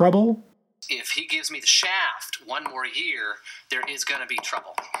lot of trouble. If he gives me the shaft one more year, there is going to be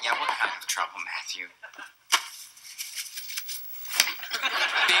trouble. Yeah, what kind of trouble, Matthew?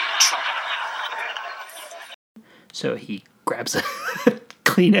 Big trouble. So he grabs a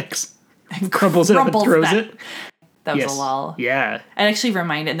Kleenex and crumbles it up and throws it. That was a lull. Yeah. It actually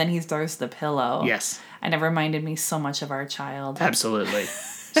reminded, and then he throws the pillow. Yes. And it reminded me so much of our child. Absolutely.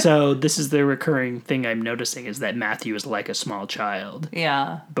 So this is the recurring thing I'm noticing is that Matthew is like a small child.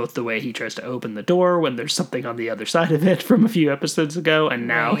 Yeah. Both the way he tries to open the door when there's something on the other side of it from a few episodes ago, and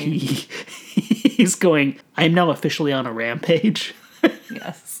now he's going, I'm now officially on a rampage.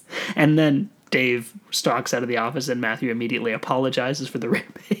 Yes. And then Dave stalks out of the office and Matthew immediately apologizes for the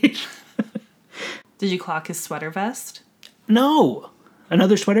rampage. Did you clock his sweater vest? No.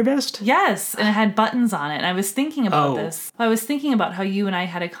 Another sweater vest? Yes, and it had buttons on it. And I was thinking about this. I was thinking about how you and I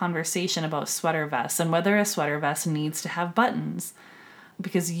had a conversation about sweater vests and whether a sweater vest needs to have buttons.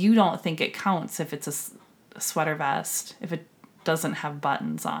 Because you don't think it counts if it's a sweater vest, if it doesn't have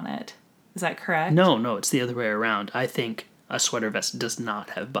buttons on it. Is that correct? No, it's the other way around. I think a sweater vest does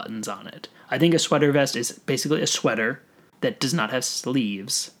not have buttons on it. I think a sweater vest is basically a sweater that does not have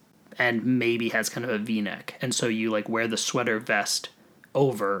sleeves and maybe has kind of a V-neck. And so you like wear the sweater vest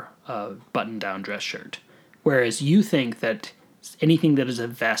over a button-down dress shirt. Whereas you think that anything that is a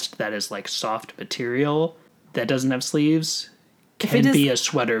vest that is like soft material that doesn't have sleeves can be a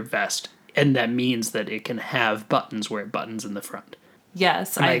sweater vest. And that means that it can have buttons where it buttons in the front.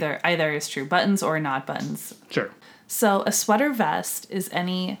 Yes, either is true. Buttons or not buttons. Sure. So a sweater vest is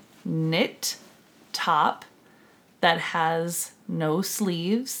any knit top that has no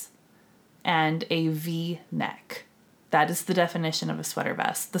sleeves and a V-neck. That is the definition of a sweater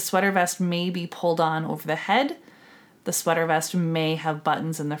vest. The sweater vest may be pulled on over the head. The sweater vest may have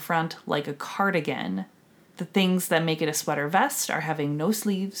buttons in the front like a cardigan. The things that make it a sweater vest are having no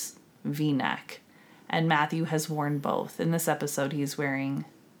sleeves, V-neck. And Matthew has worn both. In this episode, he's wearing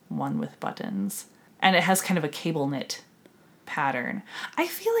one with buttons. And it has kind of a cable knit pattern. I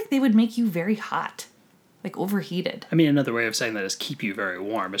feel like they would make you very hot, like overheated. I mean, another way of saying that is keep you very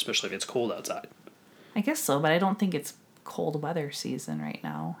warm, especially if it's cold outside. I guess so, but I don't think it's cold weather season right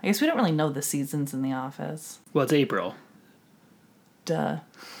now. I guess we don't really know the seasons in the office. Well, it's April. Duh.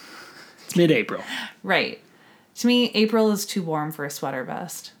 It's mid-April. Right. To me, April is too warm for a sweater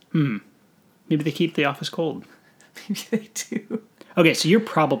vest. Maybe they keep the office cold. Maybe they do. Okay, so you're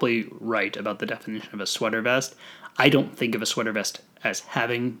probably right about the definition of a sweater vest. I don't think of a sweater vest as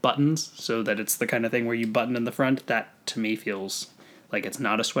having buttons, so that it's the kind of thing where you button in the front. That, to me, feels like it's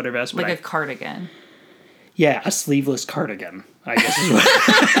not a sweater vest. Like a cardigan. Yeah, a sleeveless cardigan, I guess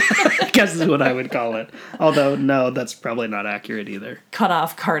is what I would call it. Although, no, that's probably not accurate either. Cut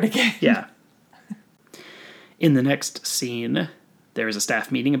off cardigan. Yeah. In the next scene, there is a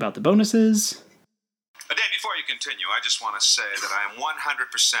staff meeting about the bonuses. Dave, before you continue, I just want to say that I am 100%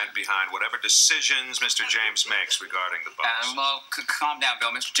 behind whatever decisions Mr. James makes regarding the bonus. Calm down,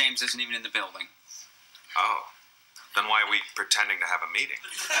 Bill. Mr. James isn't even in the building. Oh. Then why are we pretending to have a meeting?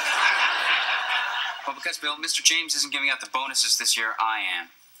 Well, because, Bill, Mr. James isn't giving out the bonuses this year. I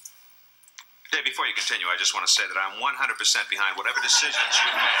am. Dave, before you continue, I just want to say that I'm 100% behind whatever decisions you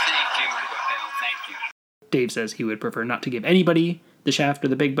make. Thank you, Bill. Thank you. Dave says he would prefer not to give anybody the shaft or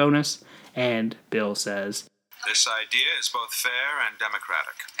the big bonus, and Bill says, This idea is both fair and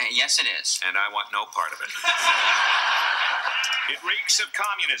democratic. Yes, it is. And I want no part of it. It reeks of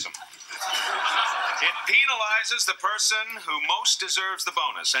communism. It penalizes the person who most deserves the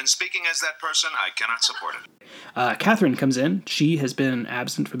bonus, and speaking as that person, I cannot support it. Catherine comes in. She has been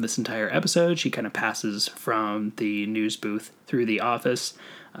absent from this entire episode. She kind of passes from the news booth through the office.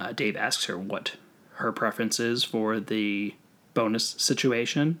 Dave asks her what her preference is for the bonus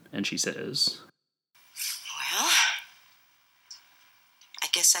situation, and she says, Well, I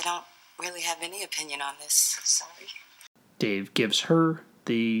guess I don't really have any opinion on this. Sorry. Dave gives her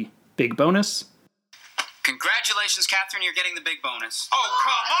the big bonus. Congratulations, Catherine, you're getting the big bonus. Oh,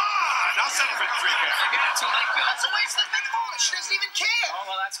 come on! I'll settle for 3 grand. Forget it, too late, Bill. That's a waste of the big bonus. She doesn't even care. Oh,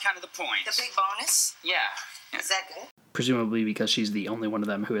 well, that's kind of the point. The big bonus? Yeah. Is that good? Presumably because she's the only one of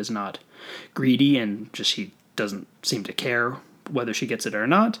them who is not greedy, and just she doesn't seem to care whether she gets it or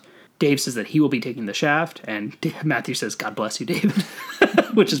not. Dave says that he will be taking the shaft, and Matthew says, God bless you, David,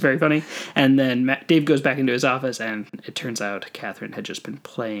 which is very funny. And then Dave goes back into his office, and it turns out Catherine had just been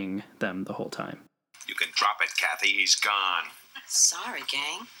playing them the whole time. You can drop it, Kathy. He's gone. Sorry,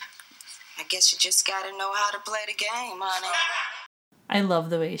 gang. I guess you just gotta know how to play the game, honey. I love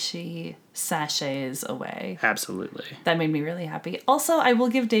the way she sachets away. Absolutely. That made me really happy. Also, I will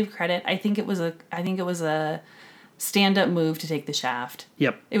give Dave credit. I think it was a stand-up move to take the shaft.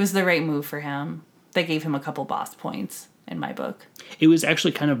 Yep. It was the right move for him. That gave him a couple boss points in my book. It was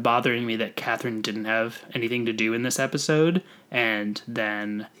actually kind of bothering me that Catherine didn't have anything to do in this episode, and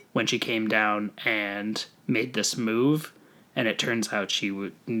then when she came down and made this move, and it turns out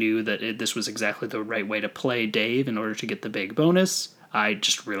she knew that this was exactly the right way to play Dave in order to get the big bonus, I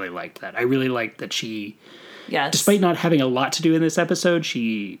just really liked that. I really liked that she, yes, despite not having a lot to do in this episode,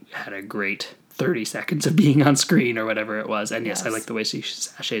 she had a great 30 seconds of being on screen or whatever it was. And yes, I like the way she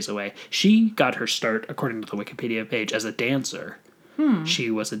sachets away. She got her start, according to the Wikipedia page, as a dancer. She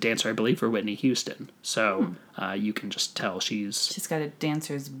was a dancer, I believe, for Whitney Houston. So you can just tell she's got a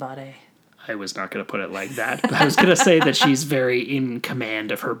dancer's body. I was not going to put it like that, but I was going to say that she's very in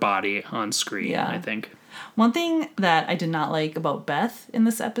command of her body on screen, I think. One thing that I did not like about Beth in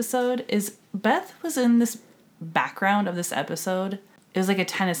this episode is Beth was in this background of this episode. It was like a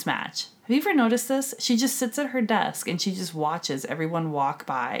tennis match. Have you ever noticed this? She just sits at her desk and she just watches everyone walk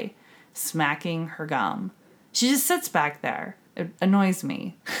by, smacking her gum. She just sits back there. It annoys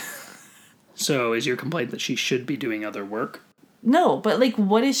me. So is your complaint that she should be doing other work? No, but like,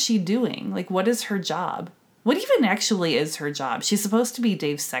 what is she doing? Like, what is her job? What even actually is her job? She's supposed to be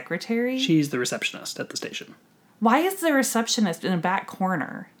Dave's secretary? She's the receptionist at the station. Why is the receptionist in a back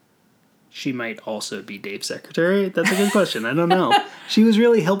corner? She might also be Dave's secretary. That's a good question. I don't know. She was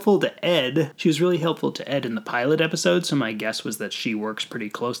really helpful to Ed. She was really helpful to Ed in the pilot episode, so my guess was that she works pretty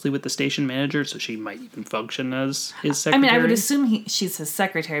closely with the station manager, so she might even function as his secretary. I mean, I would assume she's his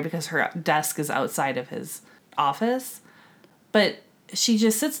secretary because her desk is outside of his office. But she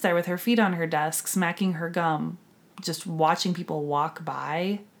just sits there with her feet on her desk, smacking her gum, just watching people walk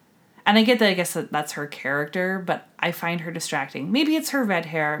by. And I get that, I guess that's her character, but I find her distracting. Maybe it's her red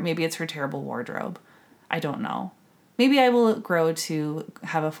hair. Maybe it's her terrible wardrobe. I don't know. Maybe I will grow to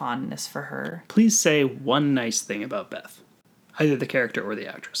have a fondness for her. Please say one nice thing about Beth. Either the character or the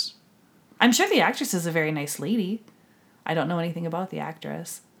actress. I'm sure the actress is a very nice lady. I don't know anything about the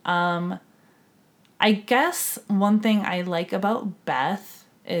actress. I guess one thing I like about Beth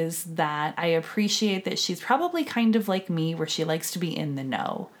is that I appreciate that she's probably kind of like me, where she likes to be in the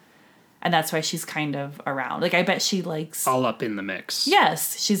know. And that's why she's kind of around. Like, I bet she likes... all up in the mix.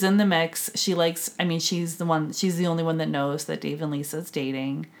 Yes, she's in the mix. She likes... I mean, she's the only one that knows that Dave and Lisa's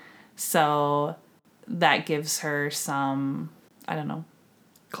dating. So that gives her some, I don't know.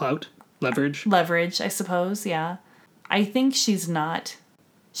 Clout? Leverage? Leverage, I suppose, yeah. I think she's not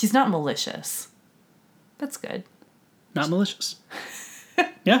malicious. That's good. Not malicious.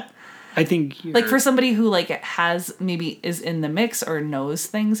 Yeah. I think like for somebody who like has maybe is in the mix or knows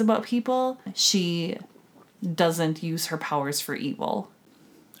things about people, she doesn't use her powers for evil.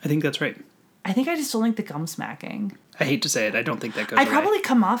 I think that's right. I think I just don't like the gum smacking. I hate to say it. I don't think that goes I probably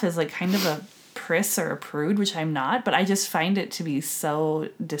come off as like kind of a priss or a prude, which I'm not, but I just find it to be so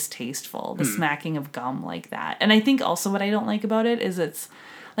distasteful, the smacking of gum like that. And I think also what I don't like about it is it's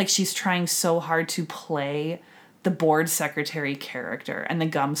like she's trying so hard to play the board secretary character, and the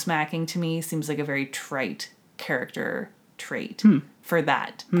gum smacking to me seems like a very trite character trait for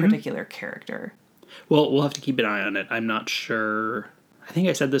that particular character. Well, we'll have to keep an eye on it. I'm not sure. I think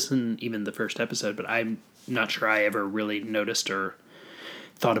I said this in even the first episode, but I'm not sure I ever really noticed or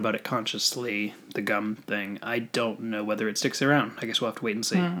thought about it consciously, the gum thing. I don't know whether it sticks around. I guess we'll have to wait and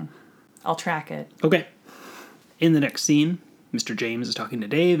see. I'll track it. Okay. In the next scene, Mr. James is talking to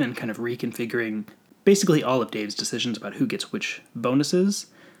Dave and kind of reconfiguring basically all of Dave's decisions about who gets which bonuses.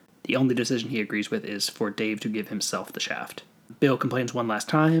 The only decision he agrees with is for Dave to give himself the shaft. Bill complains one last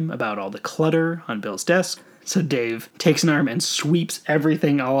time about all the clutter on Bill's desk, so Dave takes an arm and sweeps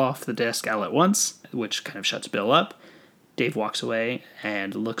everything all off the desk all at once, which kind of shuts Bill up. Dave walks away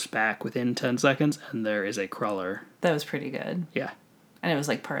and looks back within 10 seconds, and there is a crawler. That was pretty good. Yeah. And it was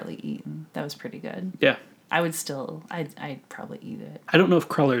like partly eaten. That was pretty good. Yeah. I'd probably eat it. I don't know if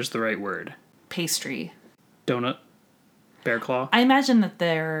crawler is the right word. Pastry. Donut. Bear claw. I imagine that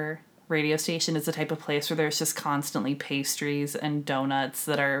their radio station is the type of place where there's just constantly pastries and donuts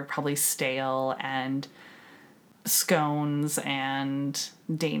that are probably stale, and scones and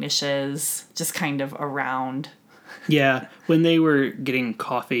danishes just kind of around. Yeah, when they were getting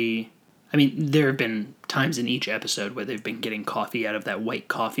coffee, I mean, there have been times in each episode where they've been getting coffee out of that white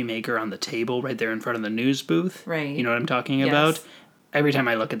coffee maker on the table right there in front of the news booth. Right. You know what I'm talking about? Every time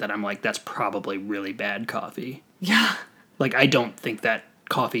I look at that, I'm like, that's probably really bad coffee. Yeah. Like, I don't think that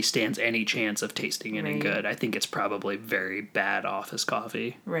coffee stands any chance of tasting any Right. good. I think it's probably very bad office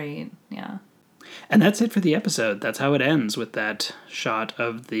coffee. Right, yeah. And that's it for the episode. That's how it ends, with that shot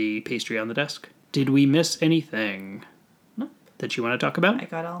of the pastry on the desk. Did we miss anything that you want to talk about? I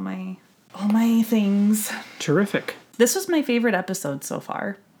got all my things. Terrific. This was my favorite episode so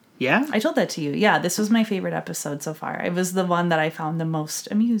far. Yeah? I told that to you. Yeah, this was my favorite episode so far. It was the one that I found the most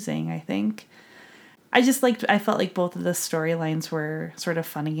amusing, I think. I felt like both of the storylines were sort of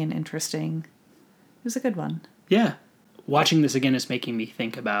funny and interesting. It was a good one. Yeah. Watching this again is making me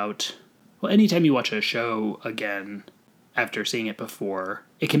think about, well, anytime you watch a show again after seeing it before,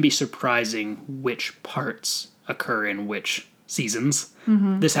 it can be surprising which parts occur in which seasons.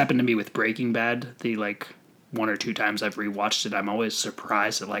 Mm-hmm. This happened to me with Breaking Bad. The, one or two times I've rewatched it, I'm always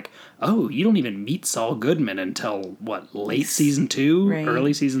surprised at, oh, you don't even meet Saul Goodman until, late season 2, right.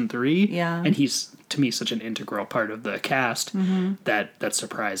 Early season 3? Yeah. And he's, to me, such an integral part of the cast that's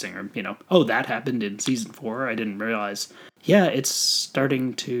surprising. Or, that happened in season 4. I didn't realize. Yeah, it's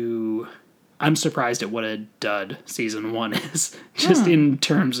starting to... I'm surprised at what a dud season 1 is, just in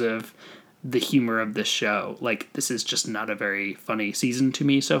terms of the humor of this show. This is just not a very funny season to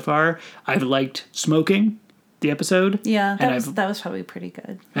me so far. I've liked Smoking, the episode. Yeah, that was probably pretty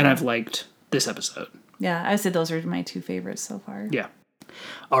good. And I've liked this episode. Yeah, I would say those are my two favorites so far. Yeah.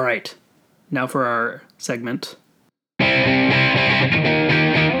 All right. Now for our segment. Yo,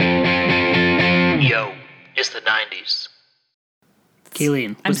 it's the 90s.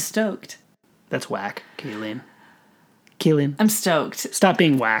 Kayleen. I'm stoked. That's whack, Kayleen. Kayleen. I'm stoked. Stop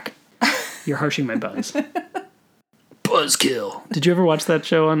being whack. You're harshing my buzz. Buzzkill. Did you ever watch that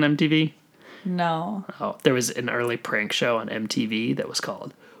show on MTV? No. Oh, there was an early prank show on MTV that was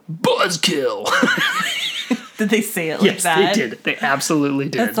called Buzzkill. Did they say it like that? Yes, they did. They absolutely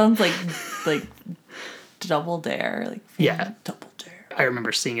did. That sounds like Double Dare. Yeah. Double Dare. I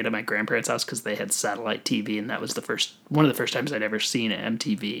remember seeing it at my grandparents' house because they had satellite TV, and that was one of the first times I'd ever seen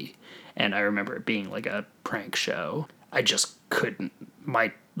MTV. And I remember it being like a prank show. I just couldn't.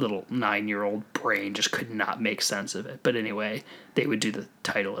 My little 9-year-old brain just could not make sense of it. But anyway, they would do the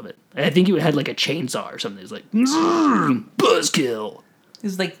title of it. And I think it had a chainsaw or something. It was like, Buzzkill. It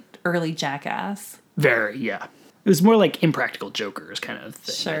was like early Jackass. Very, yeah. It was more like Impractical Jokers kind of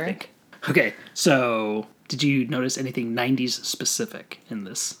thing, sure. I think. Okay, so did you notice anything 90s specific in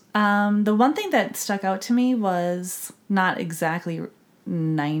this? The one thing that stuck out to me was not exactly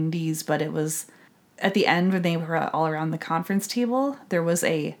 90s, but it was at the end when they were all around the conference table, there was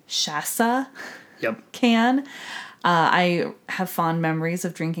a Shasta can. I have fond memories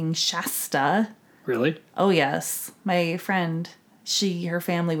of drinking Shasta. Really? Oh, yes. My friend, her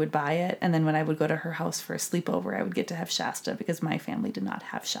family would buy it, and then when I would go to her house for a sleepover, I would get to have Shasta because my family did not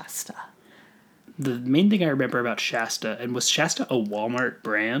have Shasta. The main thing I remember about Shasta, and was Shasta a Walmart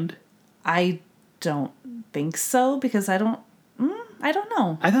brand? I don't think so, because I don't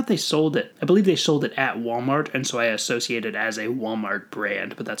know. I thought they sold it. I believe they sold it at Walmart, and so I associate it as a Walmart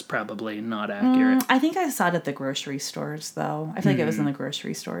brand, but that's probably not accurate. I think I saw it at the grocery stores, though. I feel like it was in the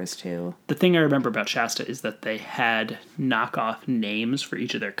grocery stores, too. The thing I remember about Shasta is that they had knockoff names for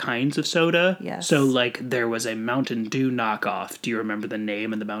each of their kinds of soda. Yes. So, like, there was a Mountain Dew knockoff. Do you remember the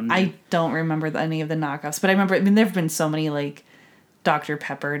name of the Mountain Dew? I don't remember any of the knockoffs, but I remember, there have been so many, like, Dr.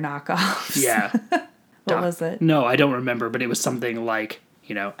 Pepper knockoffs. Yeah. What was it? No, I don't remember, but it was something like,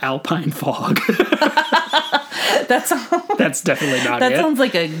 Alpine Fog. That's definitely not That it. sounds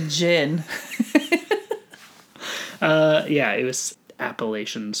like a gin. Yeah, it was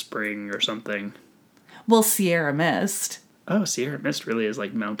Appalachian Spring or something. Well, Sierra Mist. Oh, Sierra Mist really is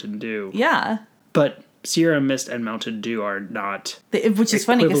like Mountain Dew. Yeah. But Sierra Mist and Mountain Dew are not Which is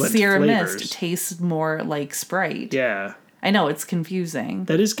funny because equivalent Sierra flavors. Mist tastes more like Sprite. Yeah. I know, it's confusing.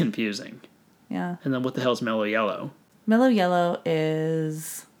 That is confusing. Yeah. And then what the hell's Mellow Yellow? Mellow Yellow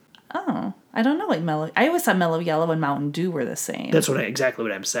is... Oh, I don't know what I always thought Mellow Yellow and Mountain Dew were the same. That's exactly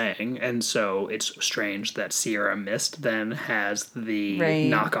what I'm saying. And so it's strange that Sierra Mist then has the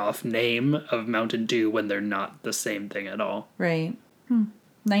knockoff name of Mountain Dew when they're not the same thing at all. Right.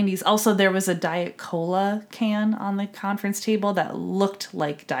 90s. Also, there was a Diet Cola can on the conference table that looked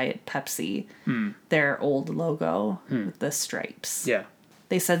like Diet Pepsi. Their old logo with the stripes. Yeah.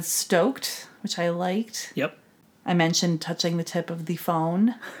 They said stoked, which I liked. Yep. I mentioned touching the tip of the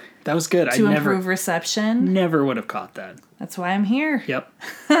phone. That was good. To improve reception. Never would have caught that. That's why I'm here. Yep.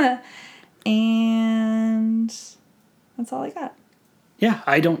 And that's all I got. Yeah,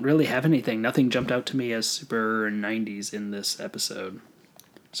 I don't really have anything. Nothing jumped out to me as super 90s in this episode.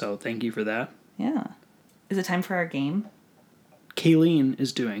 So thank you for that. Yeah. Is it time for our game? Kayleen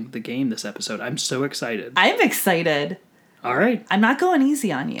is doing the game this episode. I'm so excited. I'm excited. All right. I'm not going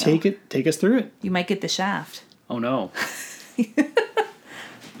easy on you. Take us through it. You might get the shaft. Oh, no.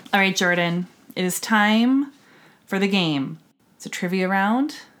 All right, Jordan. It is time for the game. It's a trivia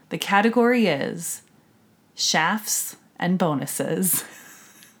round. The category is shafts and bonuses.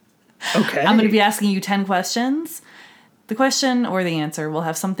 Okay. I'm going to be asking you 10 questions. The question or the answer will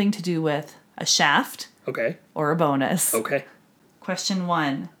have something to do with a shaft. Okay. Or a bonus. Okay. Question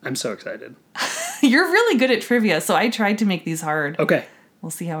 1. I'm so excited. You're really good at trivia, so I tried to make these hard. Okay. We'll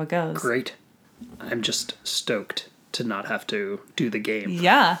see how it goes. Great. I'm just stoked to not have to do the game.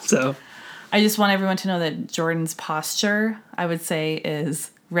 Yeah. So I just want everyone to know that Jordan's posture, I would say, is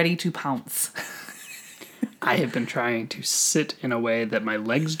ready to pounce. I have been trying to sit in a way that my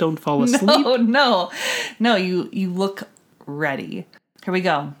legs don't fall asleep. No, you look ready. Here we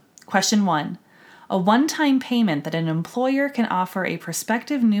go. Question 1. A one-time payment that an employer can offer a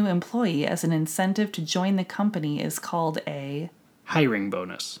prospective new employee as an incentive to join the company is called a... hiring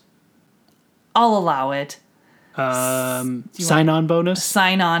bonus. I'll allow it. Sign-on bonus?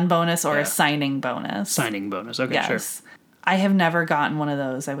 Sign-on bonus or a signing bonus. Signing bonus. Okay, yes. Sure. I have never gotten one of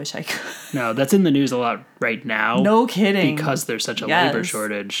those. I wish I could. No, that's in the news a lot right now. No kidding. Because there's such a labor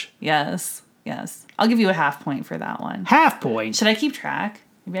shortage. Yes. I'll give you a half point for that one. Half point? Should I keep track?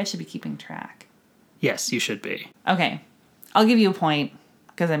 Maybe I should be keeping track. Yes, you should be. Okay. I'll give you a point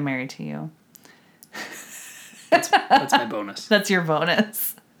because I'm married to you. That's my bonus. That's your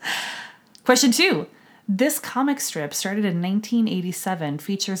bonus. Question 2. This comic strip, started in 1987,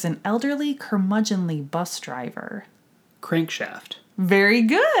 features an elderly, curmudgeonly bus driver. Crankshaft. Very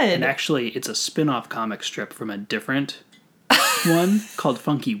good. And actually, it's a spin-off comic strip from a different one called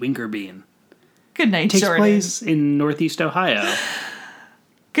Funky Winkerbean. Good night, Takes Jordan. place in Northeast Ohio.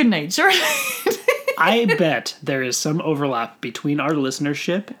 Good night, Jordan. I bet there is some overlap between our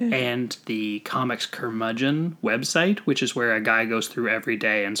listenership and the Comics Curmudgeon website, which is where a guy goes through every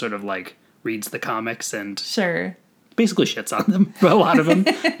day and sort of like reads the comics and sure basically shits on them, a lot of them.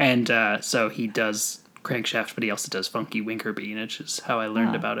 And so he does Crankshaft, but he also does Funky Winkerbean, which is how I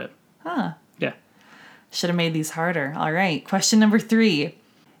learned about it. Huh. Yeah. Should have made these harder. All right. Question number 3.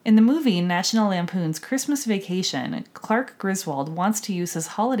 In the movie National Lampoon's Christmas Vacation, Clark Griswold wants to use his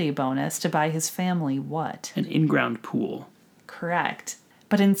holiday bonus to buy his family what? An in-ground pool. Correct.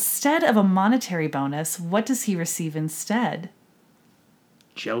 But instead of a monetary bonus, what does he receive instead?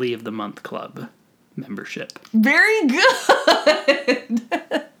 Jelly of the Month Club membership. Very good!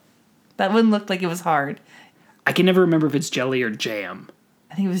 That one looked like it was hard. I can never remember if it's jelly or jam.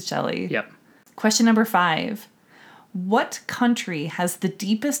 I think it was jelly. Yep. Question number 5. What country has the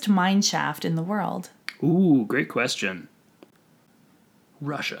deepest mine shaft in the world? Ooh, great question.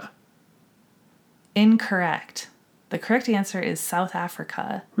 Russia. Incorrect. The correct answer is South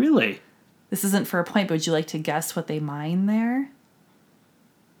Africa. Really? This isn't for a point, but would you like to guess what they mine there?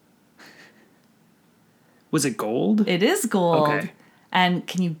 Was it gold? It is gold. Okay. And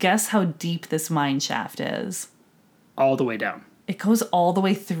can you guess how deep this mine shaft is? All the way down. It goes all the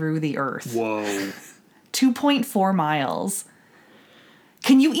way through the earth. Whoa. 2.4 miles.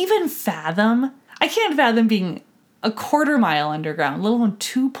 Can you even fathom? I can't fathom being a quarter mile underground, let alone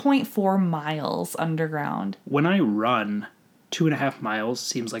 2.4 miles underground. When I run, 2.5 miles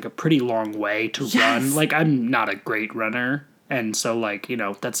seems like a pretty long way to run. Like, I'm not a great runner. And so, like, you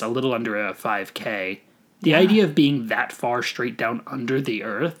know, that's a little under a 5K. The idea of being that far straight down under the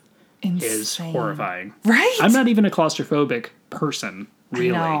earth is horrifying. Right? I'm not even a claustrophobic person,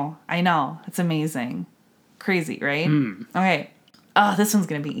 really. I know. It's amazing. Crazy, right? Okay. Oh, this one's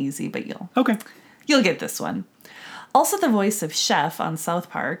going to be easy, but you'll get this one. Also the voice of Chef on South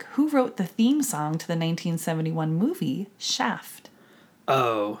Park, who wrote the theme song to the 1971 movie Shaft.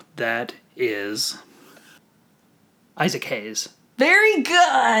 Oh, that is Isaac Hayes. Very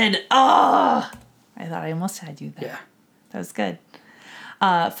good! Oh! I thought I almost had you there. Yeah. That was good.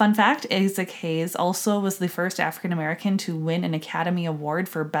 Fun fact, Isaac Hayes also was the first African-American to win an Academy Award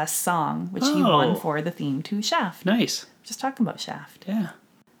for Best Song, which he won for the theme to Shaft. Nice. Just talking about Shaft. Yeah.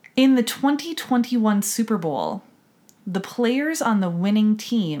 In the 2021 Super Bowl, the players on the winning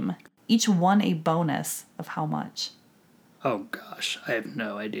team each won a bonus of how much? Oh, gosh. I have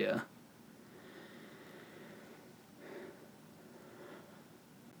no idea.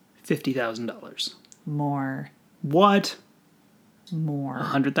 $50,000. More. What? More.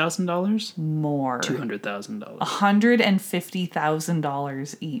 $100,000? More. $200,000.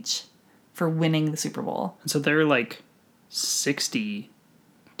 $150,000 each for winning the Super Bowl. And so there are like 60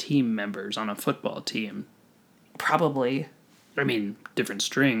 team members on a football team. Probably. I mean, different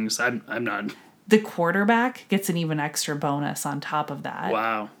strings. I'm not. The quarterback gets an even extra bonus on top of that.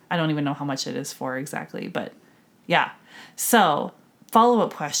 Wow. I don't even know how much it is for exactly, but yeah. So,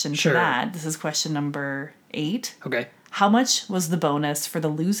 follow-up question to that. This is question number 8. Okay. How much was the bonus for the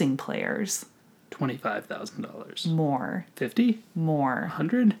losing players? $25,000. More. 50? More.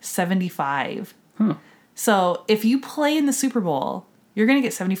 100? 75. Huh. So, if you play in the Super Bowl, you're going to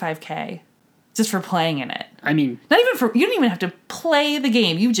get $75K just for playing in it. I mean, you don't even have to play the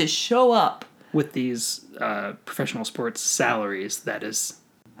game. You just show up. With these professional sports salaries, that is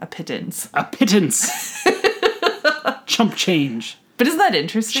a pittance. A pittance. Chump change. But isn't that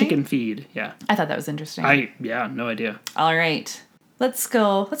interesting? Chicken feed, yeah. I thought that was interesting. No idea. All right. Let's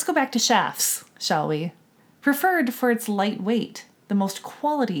go back to shafts, shall we? Preferred for its light weight, the most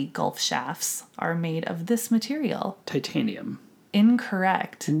quality golf shafts are made of this material. Titanium.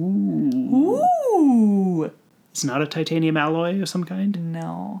 Incorrect. Ooh. It's not a titanium alloy of some kind?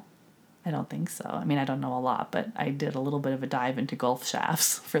 No. I don't think so. I mean, I don't know a lot, but I did a little bit of a dive into golf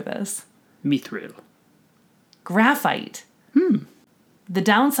shafts for this. Mithril. Graphite. The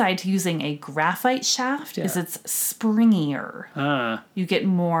downside to using a graphite shaft is it's springier. You get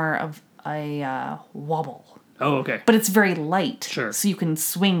more of a wobble. Oh, okay. But it's very light. Sure. So you can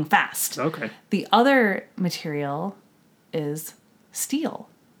swing fast. Okay. The other material is steel,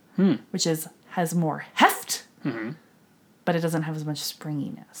 which has more heft, but it doesn't have as much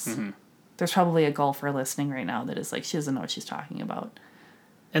springiness. There's probably a golfer listening right now that is like, she doesn't know what she's talking about.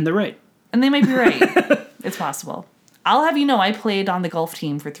 And they're right. And they might be right. It's possible. I'll have you know, I played on the golf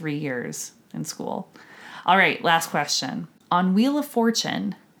team for 3 years in school. All right, last question. On Wheel of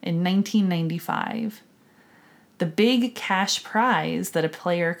Fortune in 1995, the big cash prize that a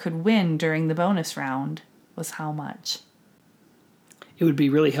player could win during the bonus round was how much? It would be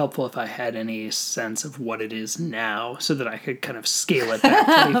really helpful if I had any sense of what it is now so that I could kind of scale it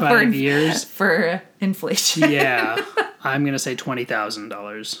back 25 years. For inflation. Yeah. I'm going to say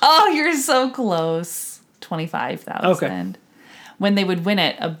 $20,000. Oh, you're so close. $25,000. Okay. When they would win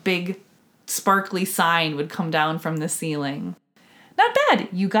it, a big sparkly sign would come down from the ceiling. Not bad.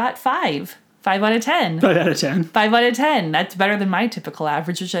 You got 5. 5 out of 10. 5 out of 10. 5 out of 10. That's better than my typical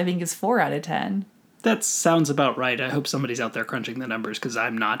average, which I think is 4 out of 10. That sounds about right. I hope somebody's out there crunching the numbers because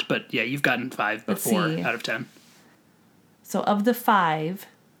I'm not. But yeah, you've gotten 5 before out of 10. So of the 5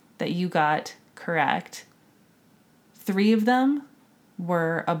 that you got correct, 3 of them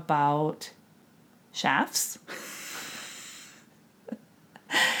were about shafts.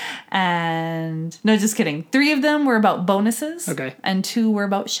 And no, just kidding. 3 of them were about bonuses. Okay. And 2 were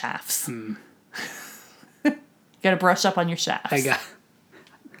about shafts. You gotta brush up on your shafts. I got.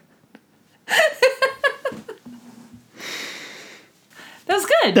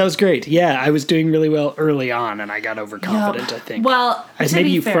 good. That was great. Yeah, I was doing really well early on, and I got overconfident, I think. Well, maybe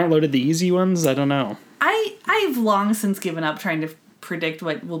you front-loaded the easy ones? I don't know. I've long since given up trying to predict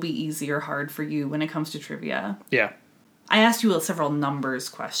what will be easy or hard for you when it comes to trivia. Yeah. I asked you several numbers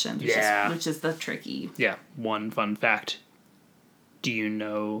questions, which is the tricky. Yeah. One fun fact. Do you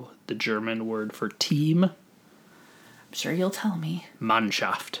know the German word for team? I'm sure you'll tell me.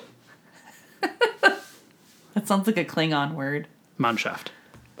 Mannschaft. That sounds like a Klingon word. Mannschaft.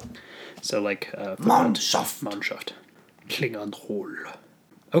 So like... Mannschaft. Klingon hole.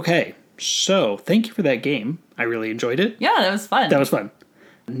 Okay, so thank you for that game. I really enjoyed it. Yeah, that was fun.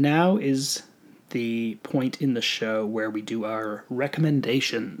 Now is the point in the show where we do our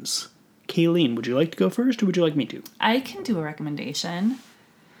recommendations. Kayleen, would you like to go first, or would you like me to? I can do a recommendation.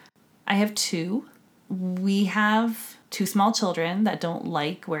 I have 2. We have 2 small children that don't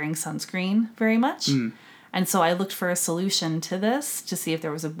like wearing sunscreen very much. And so I looked for a solution to this to see if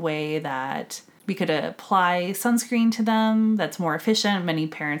there was a way that we could apply sunscreen to them that's more efficient. Many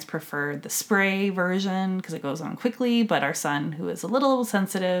parents prefer the spray version because it goes on quickly, but our son, who is a little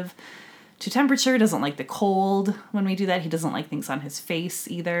sensitive to temperature, doesn't like the cold when we do that. He doesn't like things on his face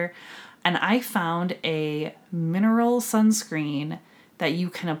either. And I found a mineral sunscreen that you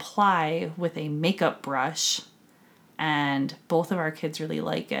can apply with a makeup brush, and both of our kids really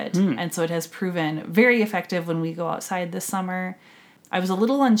like it. And so it has proven very effective when we go outside this summer. I was a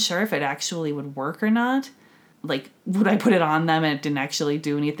little unsure if it actually would work or not. Like, would I put it on them and it didn't actually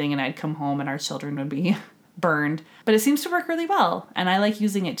do anything, and I'd come home and our children would be burned? But it seems to work really well, and I like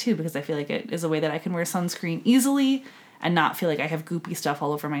using it too because I feel like it is a way that I can wear sunscreen easily and not feel like I have goopy stuff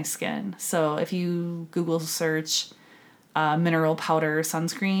all over my skin. So if you Google search mineral powder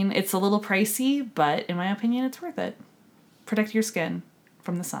sunscreen, it's a little pricey, but in my opinion, it's worth it. Protect your skin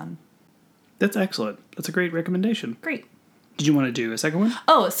from the sun. That's excellent. That's a great recommendation. Great. Did you want to do a second one?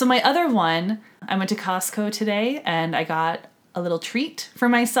 Oh, so my other one, I went to Costco today and I got a little treat for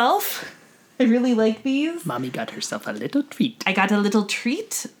myself. I really like these. Mommy got herself a little treat. I got a little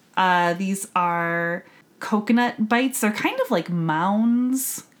treat. These are coconut bites. They're kind of like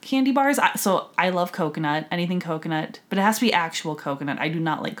Mounds candy bars. So I love coconut, anything coconut, but it has to be actual coconut. I do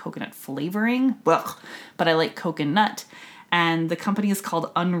not like coconut flavoring, but I like coconut. And the company is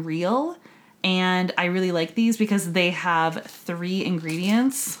called Unreal. And I really like these because they have 3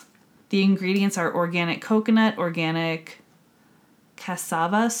 ingredients. The ingredients are organic coconut, organic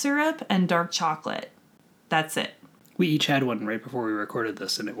cassava syrup, and dark chocolate. That's it. We each had one right before we recorded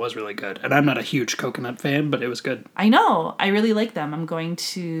this, and it was really good. And I'm not a huge coconut fan, but it was good. I know. I really like them. I'm going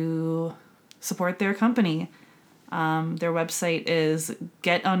to support their company. Their website is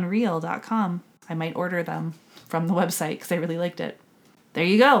getunreal.com. I might order them from the website because I really liked it. There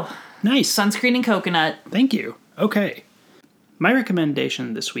you go. Nice. Sunscreen and coconut. Thank you. Okay. My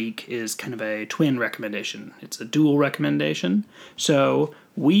recommendation this week is kind of a twin recommendation. It's a dual recommendation. So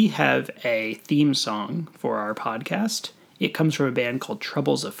we have a theme song for our podcast. It comes from a band called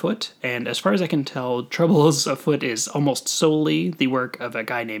Troubles Afoot. And as far as I can tell, Troubles Afoot is almost solely the work of a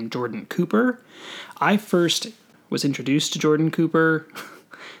guy named Jordan Cooper. I first was introduced to Jordan Cooper.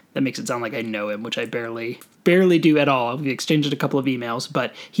 That makes it sound like I know him, which I barely do at all. We exchanged a couple of emails,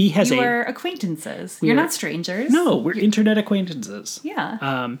 but he has We're acquaintances. You're not strangers. No, we're internet acquaintances.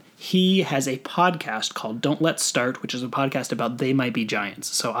 Yeah. He has a podcast called Don't Let's Start, which is a podcast about They Might Be Giants.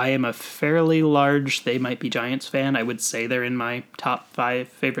 So I am a fairly large They Might Be Giants fan. I would say they're in my top 5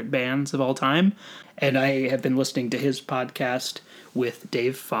 favorite bands of all time. And I have been listening to his podcast with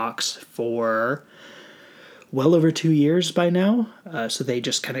Dave Fox for well over 2 years by now. So they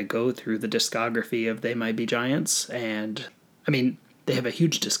just kind of go through the discography of They Might Be Giants. And, I mean, they have a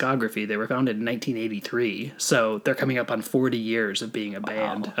huge discography. They were founded in 1983. So they're coming up on 40 years of being a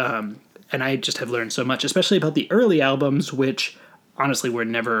band. And I just have learned so much, especially about the early albums, which honestly were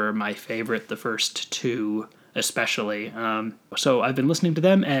never my favorite, the first 2 especially. So I've been listening to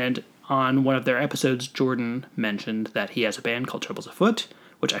them, and on one of their episodes, Jordan mentioned that he has a band called Troubles Afoot,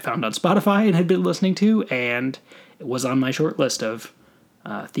 which I found on Spotify and had been listening to, and it was on my short list of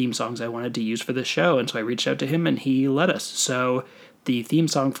theme songs I wanted to use for this show, and so I reached out to him, and he let us. So the theme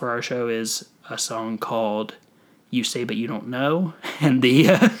song for our show is a song called You Say But You Don't Know, and the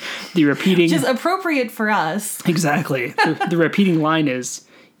repeating... Which is appropriate for us. Exactly. The repeating line is,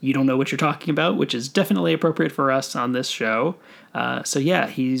 you don't know what you're talking about, which is definitely appropriate for us on this show. So yeah,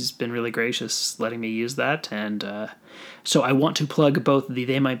 he's been really gracious letting me use that, and so I want to plug both the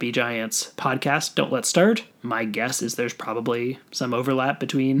They Might Be Giants podcast, Don't Let's Start. My guess is there's probably some overlap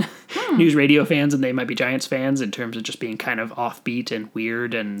between News Radio fans and They Might Be Giants fans in terms of just being kind of offbeat and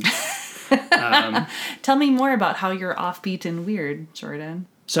weird and Tell me more about how you're offbeat and weird, Jordan.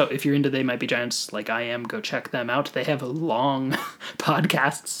 So if you're into They Might Be Giants like I am, go check them out. They have long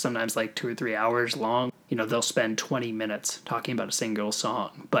podcasts, sometimes like 2 or 3 hours long. You know, they'll spend 20 minutes talking about a single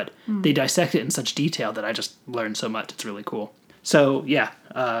song, but they dissect it in such detail that I just learned so much. It's really cool. So yeah,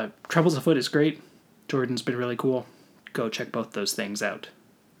 Troubles Afoot is great. Jordan's been really cool. Go check both those things out.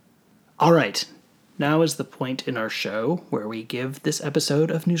 All right, now is the point in our show where we give this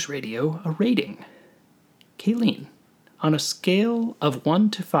episode of News Radio a rating. Kayleen, on a scale of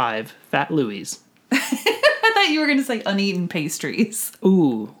 1 to 5 Fat Louis. I thought you were going to say uneaten pastries.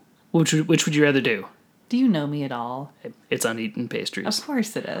 Ooh, which would you rather do? Do you know me at all? It's uneaten pastries. Of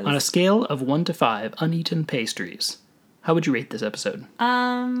course it is. On a scale of 1 to 5 uneaten pastries, how would you rate this episode?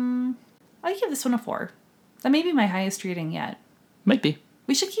 I give this one a 4. That may be my highest rating yet. Might be.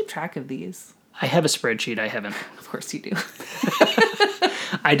 We should keep track of these. I have a spreadsheet. I haven't. Of course you do.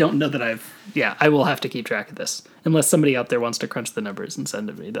 I don't know that I will have to keep track of this. Unless somebody out there wants to crunch the numbers and send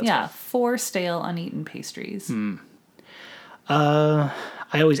it to me. That's fine. 4 stale uneaten pastries. I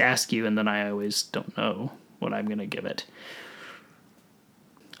always ask you, and then I always don't know what I'm going to give it.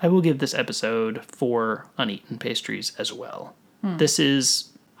 I will give this episode 4 uneaten pastries as well. This is,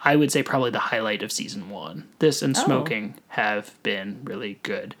 I would say, probably the highlight of season 1. This and Smoking have been really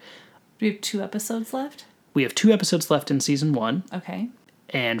good. Do we have 2 episodes left? We have 2 episodes left in season 1. Okay.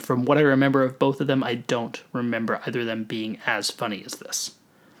 And from what I remember of both of them, I don't remember either of them being as funny as this.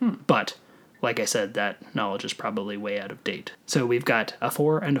 But, like I said, that knowledge is probably way out of date. So we've got a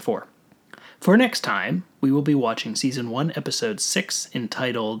 4 and a 4. For next time, we will be watching season 1, episode 6,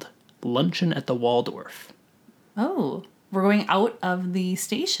 entitled Luncheon at the Waldorf. Oh, we're going out of the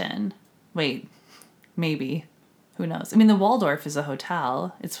station. Wait, maybe. Who knows? I mean, the Waldorf is a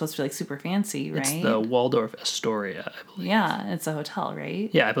hotel. It's supposed to be like super fancy, right? It's the Waldorf Astoria, I believe. Yeah, it's a hotel, right?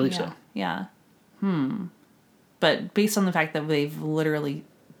 Yeah, I believe so. Yeah. But based on the fact that they've literally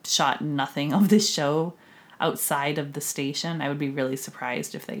shot nothing of this show outside of the station, I would be really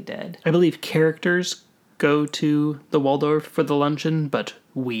surprised if they did. I believe characters go to the Waldorf for the luncheon, but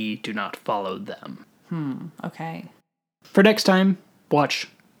we do not follow them. Okay. For next time, watch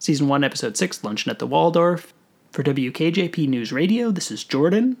season 1, episode 6, Luncheon at the Waldorf. For WKJP News Radio, this is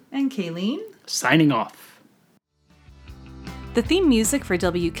Jordan. And Kayleen. Signing off. The theme music for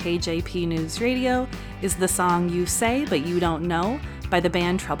WKJP News Radio is the song You Say But You Don't Know by the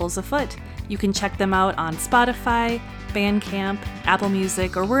band Troubles Afoot. You can check them out on Spotify, Bandcamp, Apple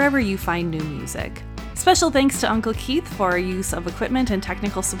Music, or wherever you find new music. Special thanks to Uncle Keith for our use of equipment and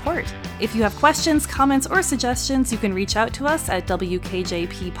technical support. If you have questions, comments, or suggestions, you can reach out to us at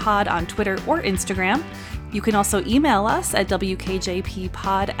WKJPpod on Twitter or Instagram. You can also email us at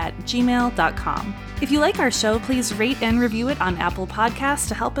wkjppod@gmail.com. If you like our show, please rate and review it on Apple Podcasts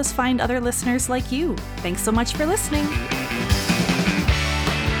to help us find other listeners like you. Thanks so much for listening.